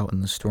 out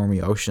in the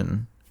stormy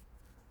ocean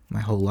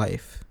my whole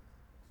life.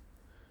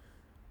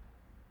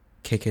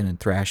 Kicking and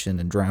thrashing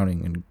and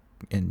drowning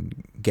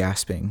and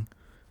gasping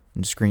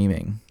and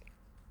screaming.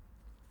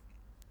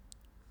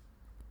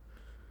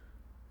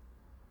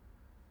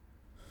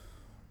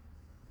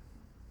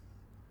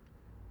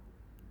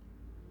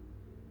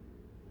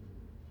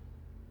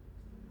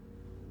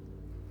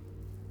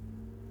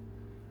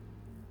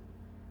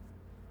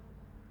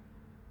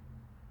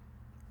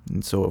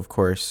 And so, of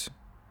course,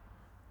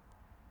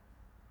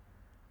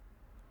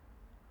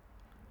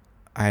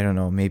 I don't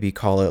know, maybe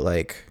call it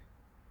like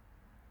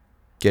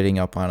getting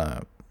up on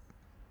a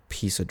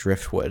piece of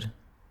driftwood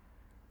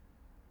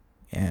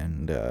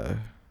and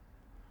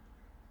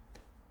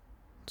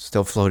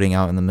still floating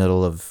out in the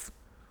middle of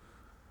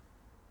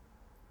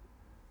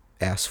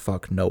ass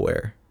fuck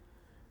nowhere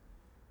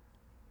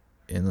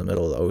in the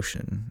middle of the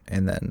ocean,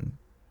 and then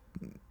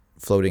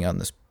floating on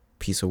this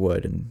piece of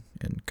wood and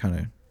kind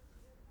of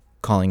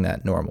calling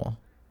that normal.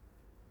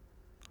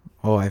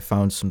 Oh, I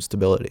found some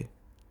stability.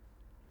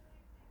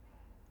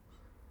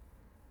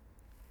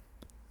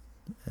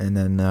 And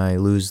then I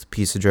lose the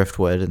piece of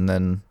driftwood, and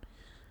then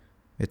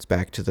it's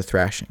back to the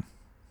thrashing.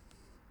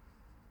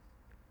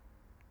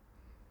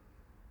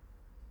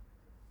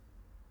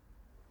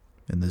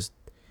 And this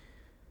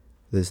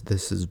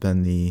has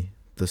been the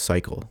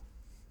cycle.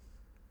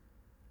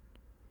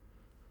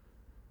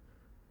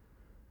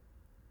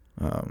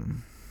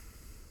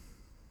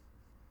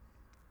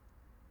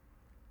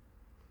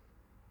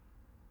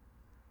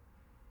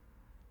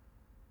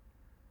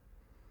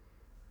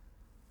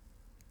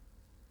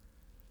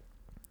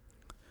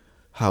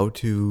 How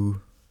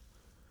to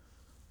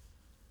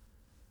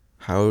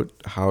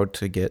how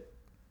to get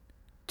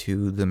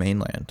to the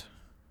mainland,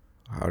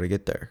 how to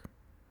get there,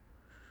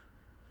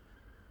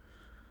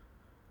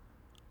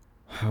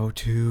 how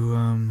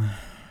to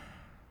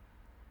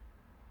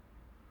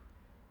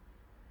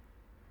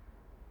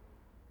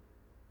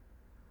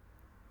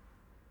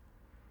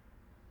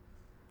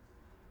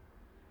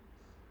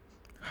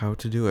how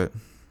to do it.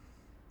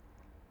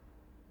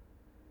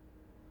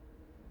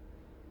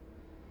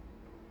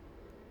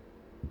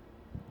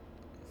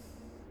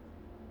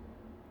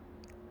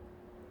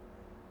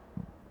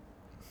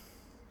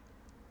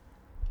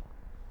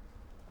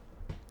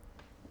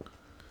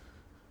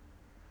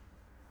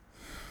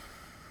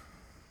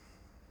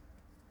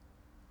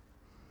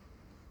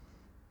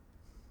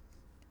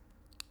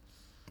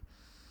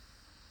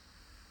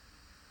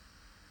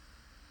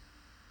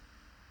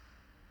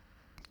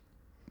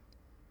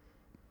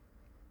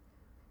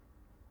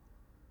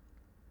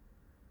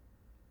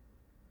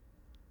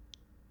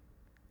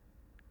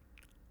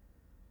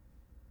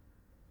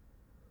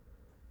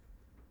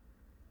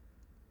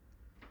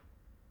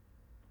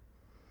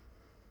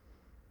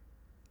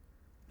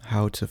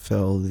 How to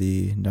fill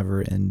the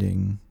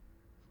never-ending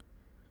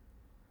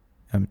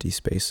empty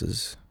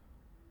spaces,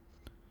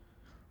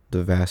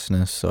 the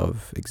vastness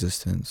of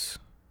existence.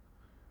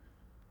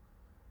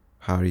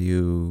 How do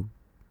you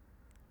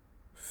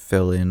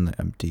fill in the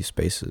empty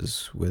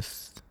spaces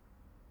with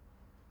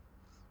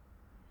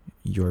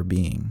your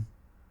being,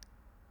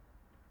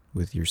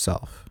 with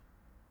yourself?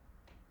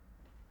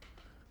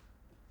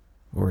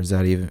 Or is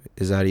that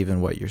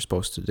even what you're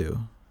supposed to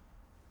do?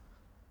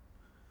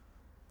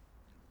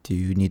 Do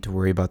you need to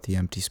worry about the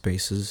empty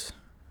spaces?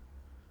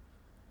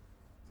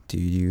 Do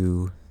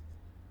you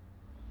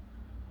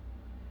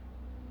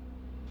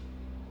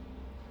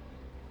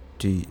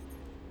does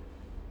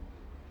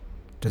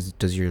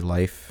your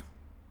life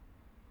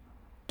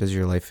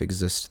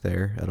exist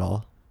there at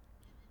all?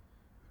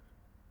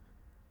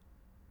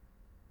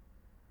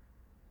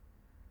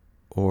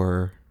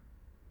 Or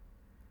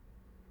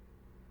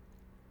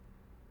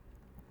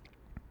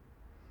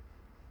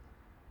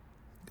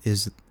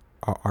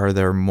are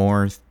there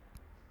more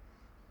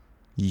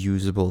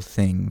usable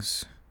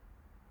things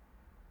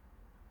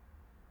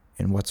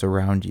in what's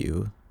around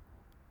you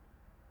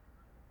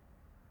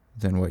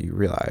than what you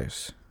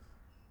realize?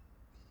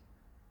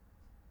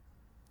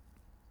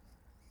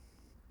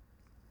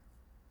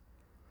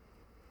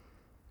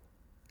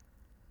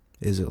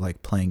 Is it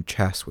like playing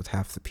chess with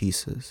half the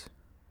pieces?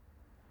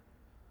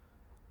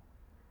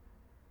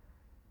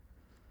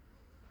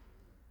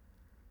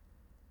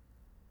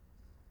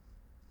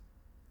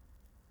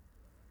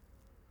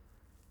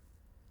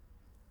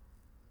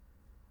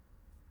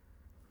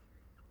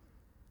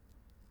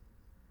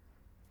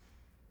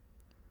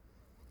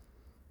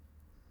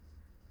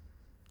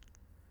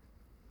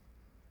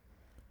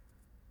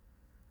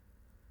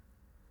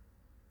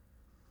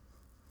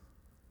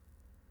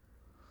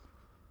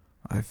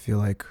 I feel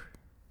like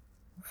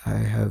I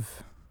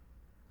have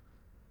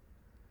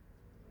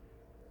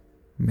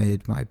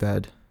made my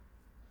bed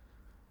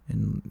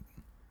and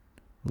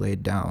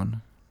laid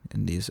down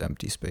in these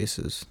empty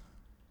spaces.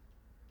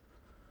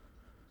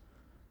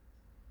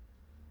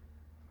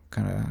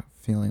 Kind of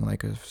feeling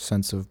like a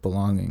sense of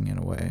belonging in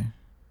a way.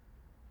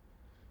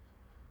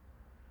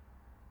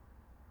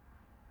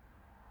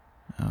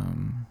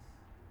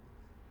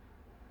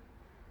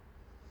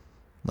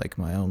 Like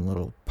my own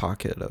little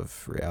pocket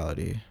of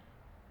reality.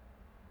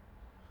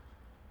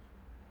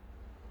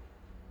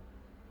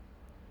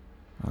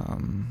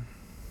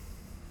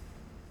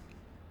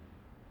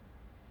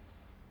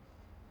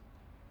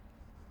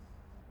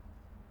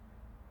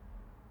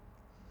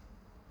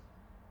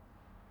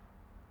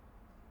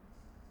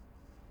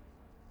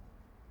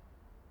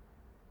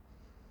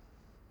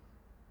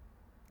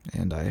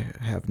 And I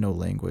have no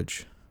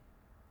language.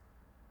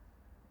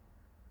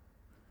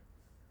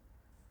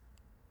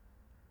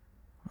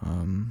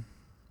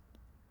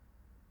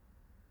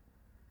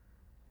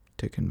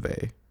 To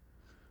convey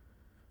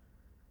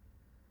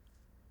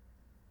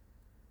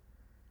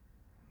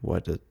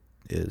what it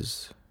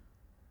is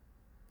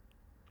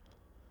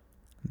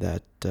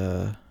that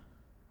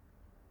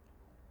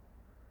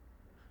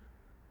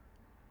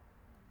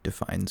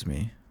defines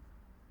me.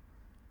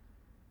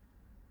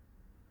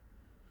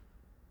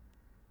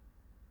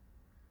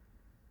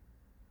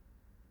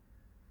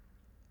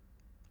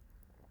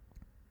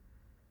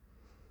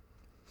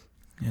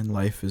 And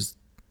life is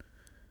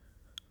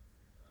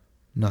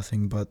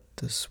nothing but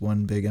this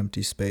one big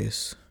empty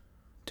space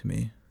to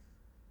me.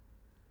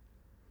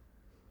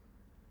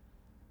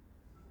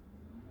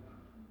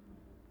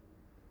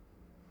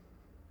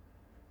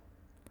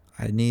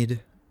 I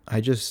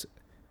just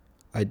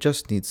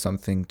need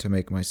something to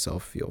make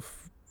myself feel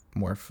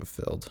more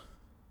fulfilled.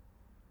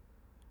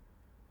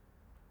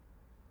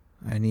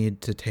 I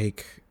need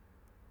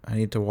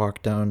to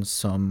walk down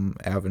some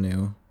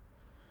avenue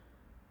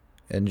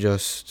and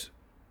just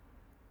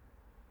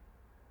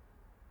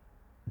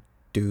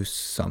do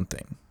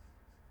something.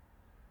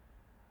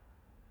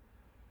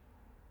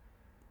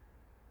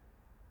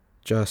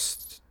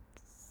 Just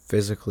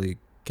physically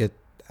get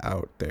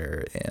out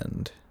there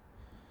and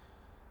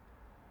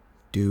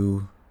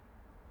do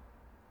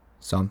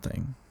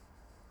something.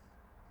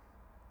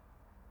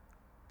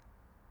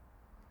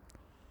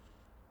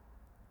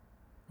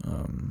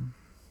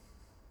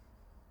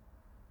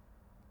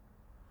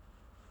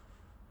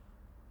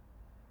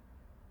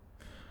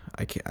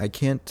 I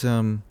can't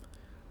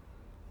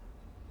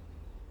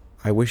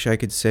I wish I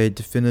could say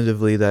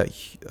definitively that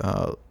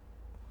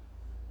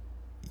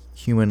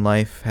human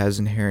life has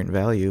inherent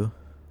value,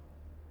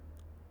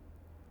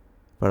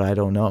 but I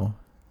don't know.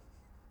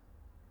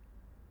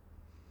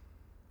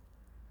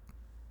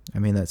 I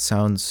mean, it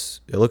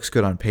looks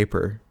good on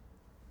paper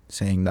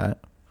saying that.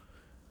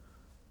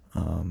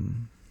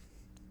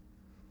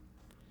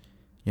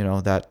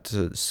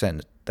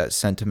 That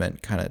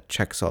sentiment kind of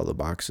checks all the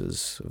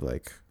boxes of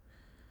like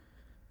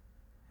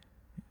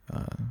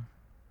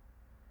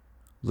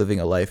living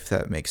a life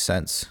that makes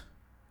sense.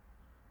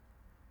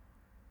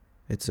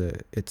 It's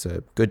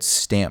a good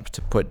stamp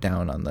to put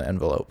down on the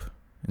envelope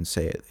and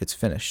say it's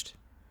finished.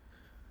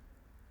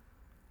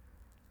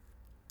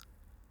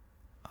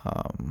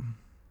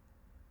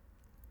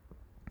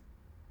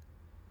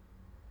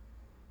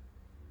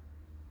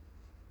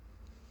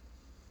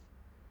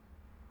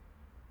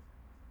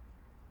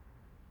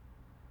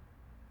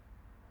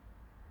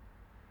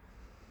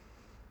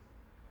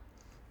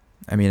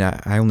 I mean,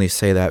 I only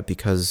say that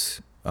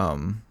because,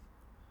 I'm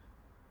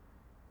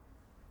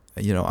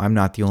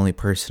not the only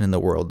person in the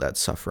world that's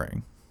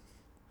suffering.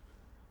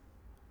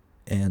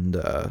 And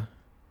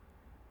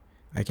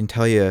I can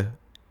tell you,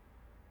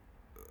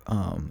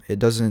 it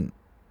doesn't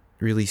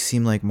really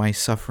seem like my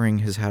suffering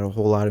has had a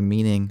whole lot of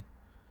meaning.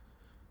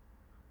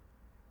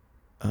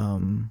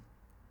 I'm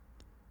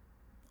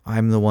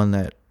the one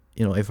that,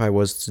 if I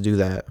was to do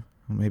that,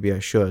 maybe I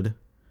should,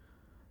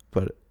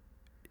 but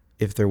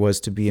if there was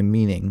to be a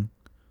meaning,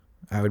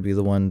 I would be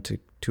the one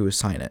to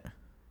assign it.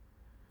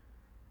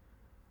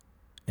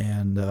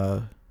 And,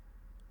 who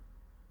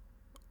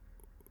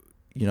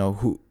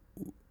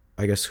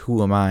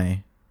am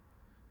I?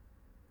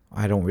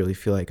 I don't really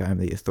feel like I'm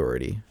the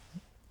authority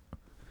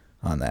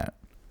on that.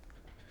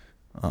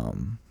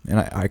 And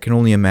I can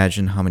only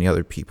imagine how many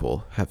other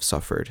people have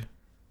suffered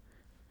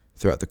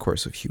throughout the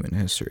course of human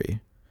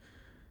history,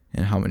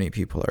 and how many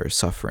people are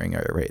suffering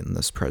right in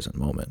this present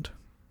moment.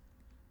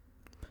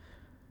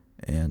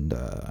 And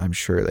I'm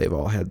sure they've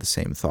all had the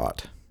same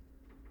thought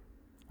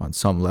on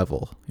some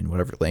level in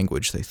whatever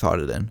language they thought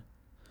it in.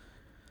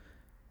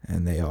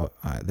 And they all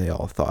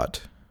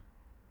thought,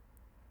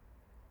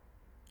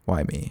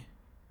 why me?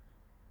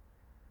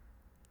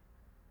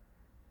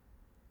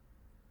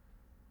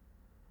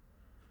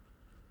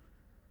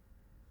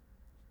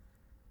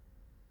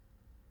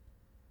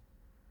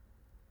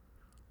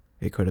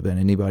 It could have been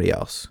anybody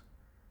else.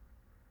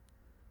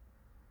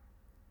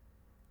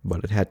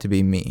 But it had to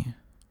be me.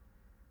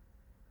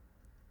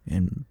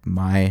 And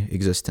my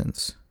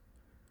existence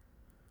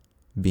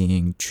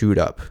being chewed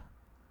up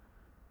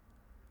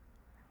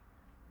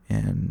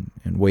and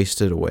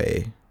wasted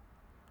away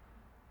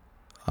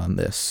on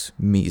this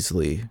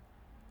measly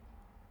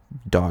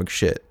dog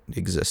shit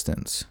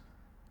existence.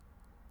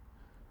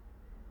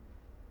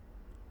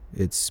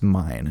 It's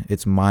mine.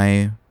 It's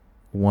my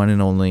one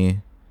and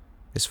only,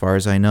 as far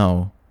as I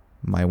know,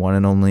 my one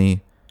and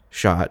only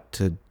shot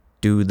to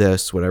do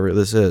this, whatever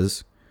this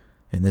is,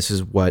 and this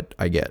is what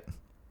I get.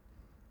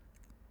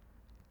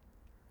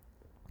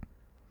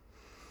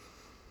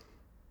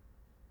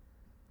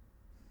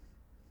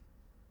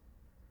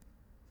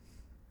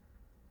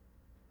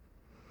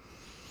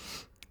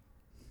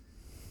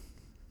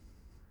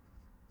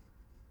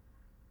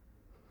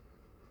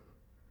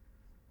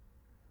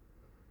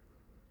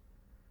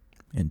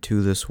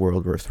 Into this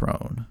world we're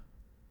thrown.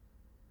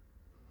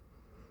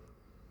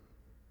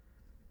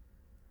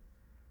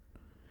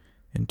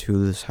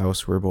 Into this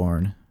house we're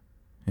born.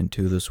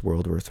 Into this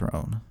world we're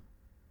thrown.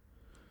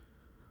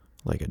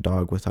 Like a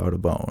dog without a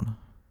bone.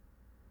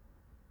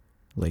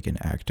 Like an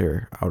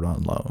actor out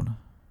on loan.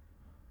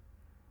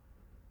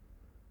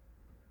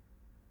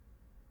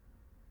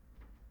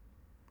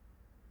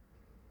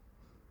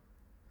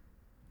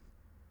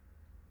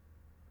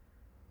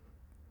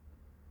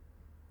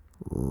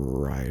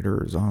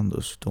 Riders on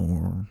the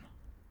storm.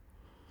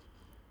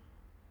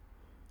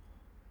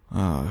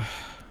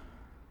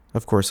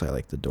 Of course I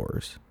like the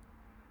Doors.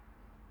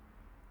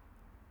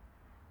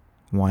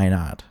 Why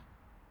not?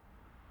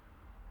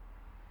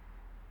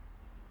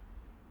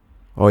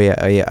 Oh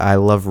yeah, I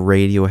love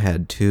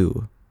Radiohead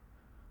too.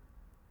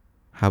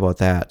 How about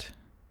that?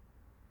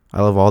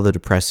 I love all the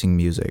depressing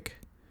music.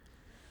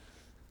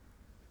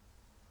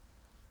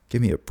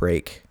 Give me a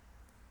break.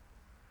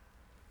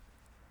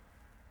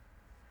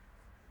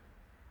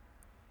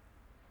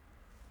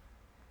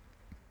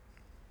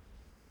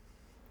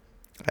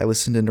 I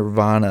listen to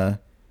Nirvana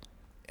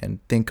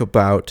and think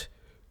about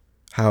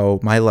how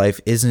my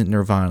life isn't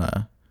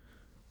Nirvana.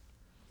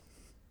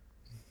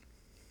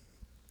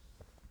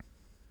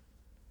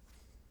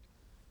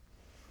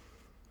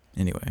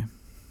 Anyway.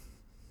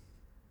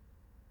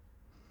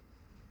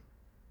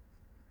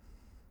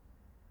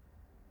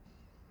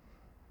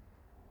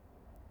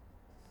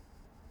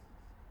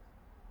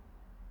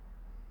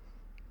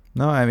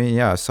 No, I mean,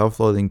 yeah,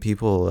 self-loathing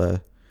people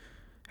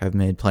have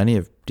made plenty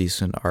of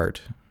decent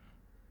art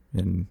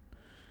and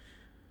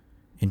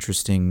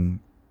interesting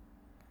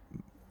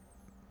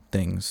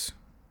things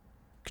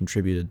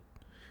contributed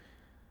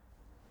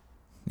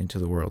into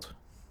the world.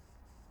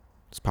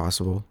 It's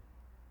possible.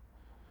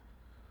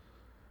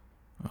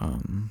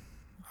 Um,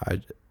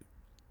 I.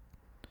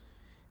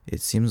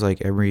 It seems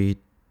like every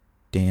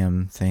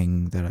damn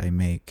thing that I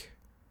make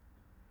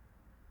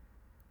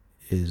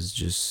is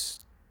just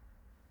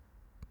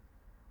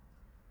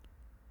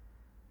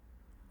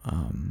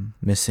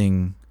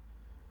missing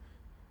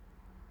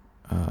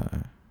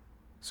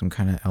some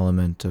kind of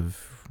element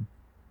of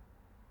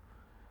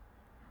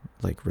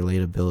like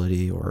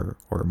relatability or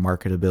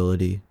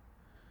marketability,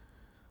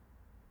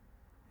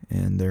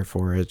 and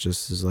therefore it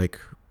just is like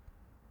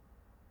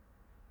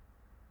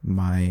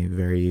my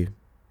very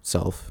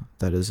self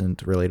that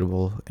isn't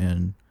relatable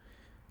and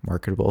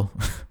marketable.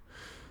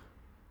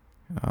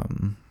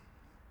 um,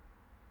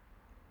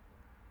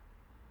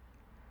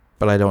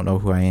 but I don't know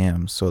who I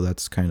am, so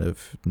that's kind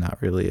of not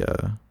really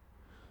a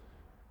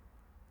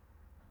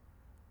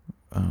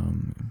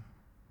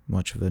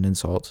much of an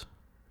insult,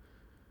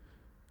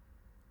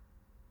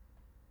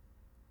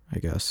 I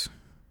guess.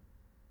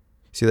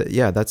 See that?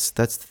 Yeah, that's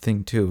the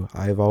thing too.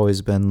 I've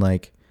always been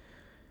like,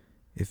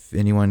 if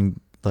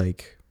anyone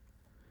like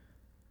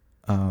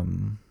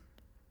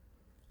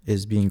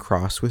is being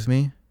cross with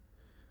me,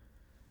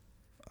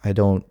 I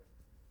don't.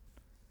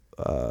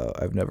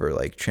 I've never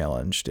like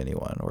challenged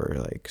anyone or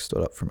like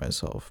stood up for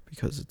myself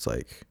because it's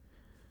like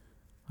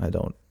I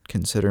don't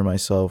consider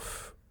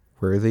myself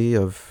worthy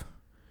of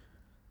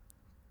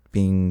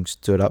being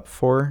stood up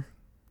for,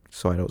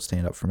 so I don't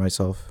stand up for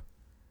myself.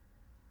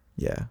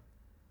 Yeah.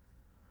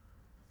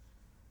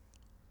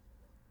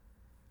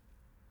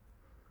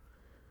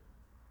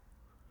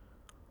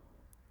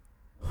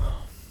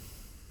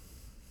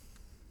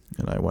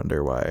 And I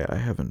wonder why I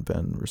haven't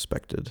been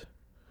respected.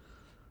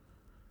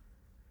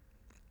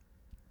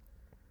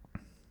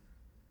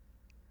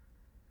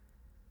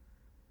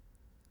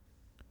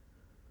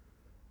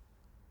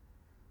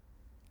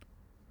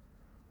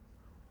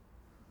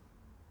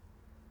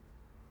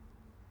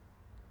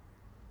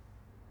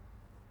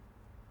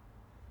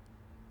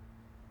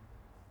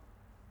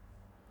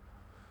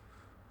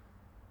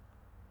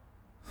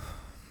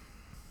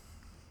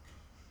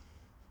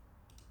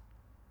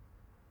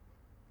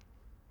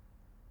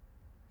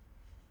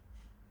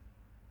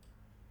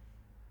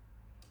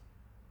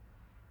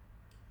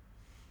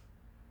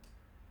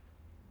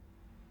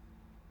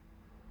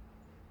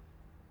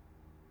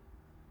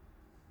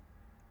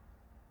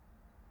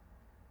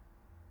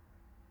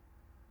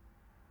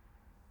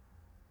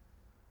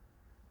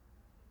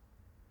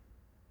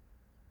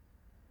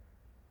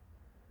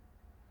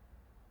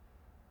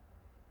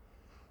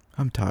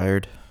 I'm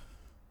tired.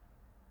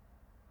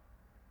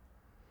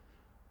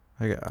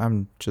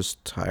 I'm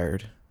just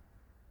tired.